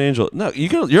were such an angel. No,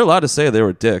 you're allowed to say they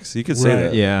were dicks. You can say Right.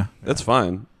 that. yeah. That's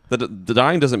fine. The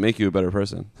dying doesn't make you a better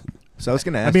person. So I was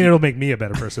gonna I ask. mean, you, it'll make me a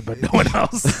better person, but no one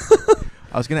else.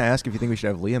 I was gonna ask if you think we should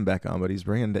have Liam back on, but he's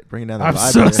bringing down the I'm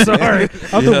vibe so here. sorry.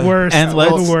 I'm Yeah. the worst. And I'm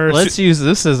let's the worst. let's use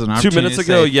this as an 2 opportunity. minutes to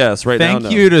ago, say yes. Right thank now,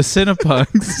 you to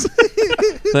Cinepunks.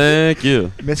 Thank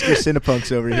you. Mr.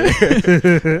 Cinepunks over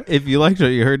here. If you liked what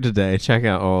you heard today, check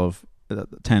out all of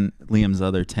Liam's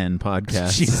other 10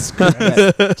 podcasts. Jesus Christ.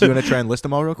 Do you want to try and list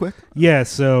them all real quick? Yeah,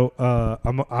 so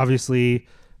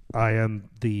I am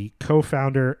the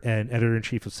co-founder and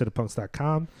editor-in-chief of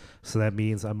Cinepunks.com. So that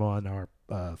means I'm on our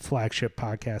flagship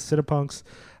podcast, Cinepunks.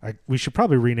 We should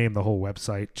probably rename the whole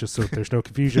website just so there's no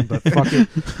confusion, but fuck it.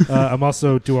 I'm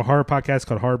also do a horror podcast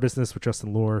called Horror Business with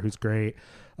Justin Lohr, who's great.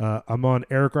 I'm on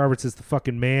Eric Roberts is the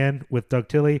Fucking Man with Doug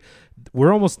Tilley.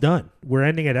 We're almost done. We're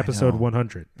ending at episode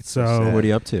 100. so So sad. What are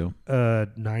you up to?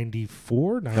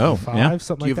 94, 95, yeah.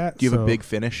 something Do you like have, that. do you have So- a big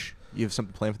finish? You have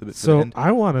something planned for the So end?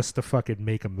 I want us to fucking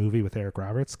make a movie with Eric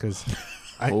Roberts because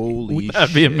Holy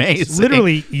That'd be shit. amazing.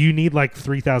 literally you need like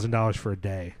 $3,000 for a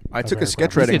day. I of took a Eric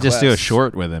sketch You writing could just do a class.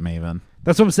 short with him, even.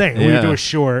 That's what I'm saying. We would Yeah. do a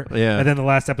short, Yeah. and then the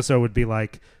last episode would be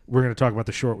like, we're going to talk about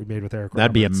the short we made with Eric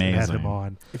That'd be Roberts and have amazing. him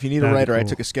on. If you need a That'd be writer, I cool.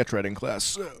 took a sketch writing class.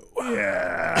 So.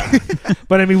 Yeah.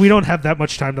 But I mean, we don't have that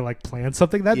much time to like plan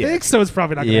something that Yeah. big, so it's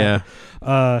probably not going to Yeah.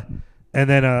 happen. And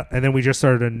then we just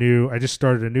started I just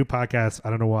started a new podcast. I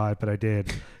don't know why, but I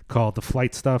did, called The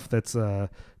Flight Stuff. That's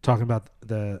talking about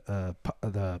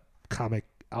the comic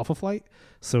Alpha Flight.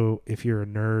 So if you're a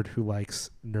nerd who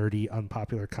likes nerdy,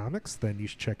 unpopular comics, then you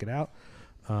should check it out.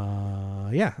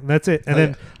 Yeah, and that's it. And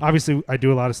then obviously I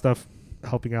do a lot of stuff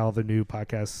helping out all the new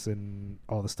podcasts and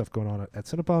all the stuff going on at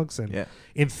Cinepunks. And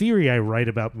in theory, I write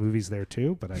about movies there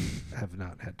too, but I have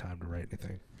not had time to write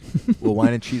anything. Well,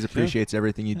 Wine and Cheese appreciates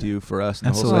everything you do for us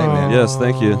and the whole Absolutely. site, man. Yes,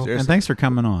 thank you. And thanks for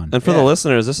coming on. And for the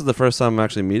listeners, this is the first time I'm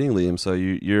actually meeting Liam, so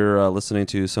you're listening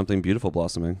to something beautiful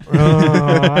blossoming. Oh,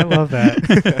 I love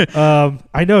that.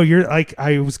 I know you're like,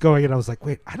 I was going and I was like,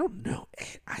 wait, I don't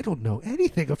know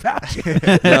anything about you.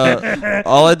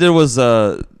 All I did was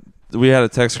we had a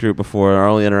text group before, and our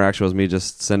only interaction was me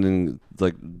just sending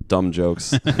like dumb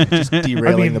jokes. Just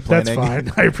derailing the planning. That's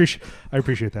fine. I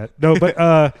appreciate that. No, but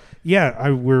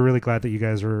we're really glad that you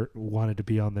guys wanted to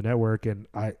be on the network, and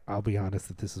I'll be honest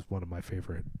that this is one of my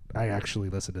favorite. I actually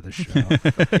listen to this show.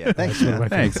 Yeah, thanks, It's one of man. my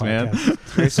Thanks, favorite man.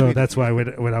 podcasts. So that's why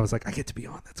when I was like, I get to be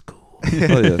on, that's cool. Oh,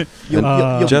 yeah.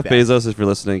 You'll be Jeff back. Bezos, if you're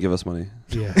listening, give us money.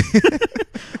 Yeah.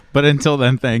 But until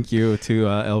then, thank you to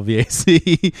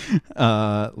LVAC,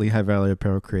 Lehigh Valley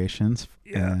Apparel Creations.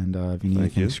 Yeah. And if you need Thank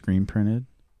anything you. screen printed,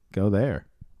 go there.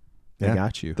 They Yeah.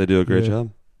 got you. They do a great Yeah.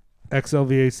 job.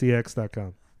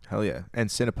 XLVACX.com. Hell yeah. And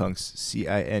Cinepunks,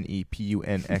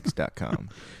 CINEPUNX.com.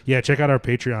 Yeah, check out our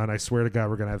Patreon. I swear to God,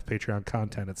 we're going to have Patreon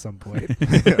content at some point.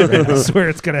 I swear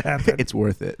it's going to happen. It's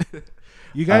worth it.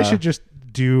 You guys should just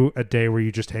do a day where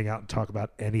you just hang out and talk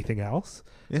about anything else,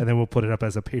 and then we'll put it up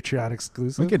as a Patreon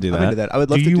exclusive. We could do I'm into that. that. I would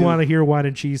love Do to you do. want to hear Wine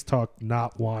and Cheese talk,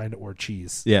 not wine or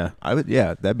cheese? Yeah. I would.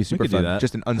 Yeah, that'd be super could do fun. that.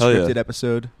 Just an yeah. unscripted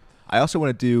episode. I also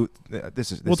want to do.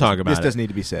 This We'll talk about This it. doesn't need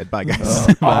to be said. Bye, guys.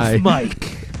 Off mic.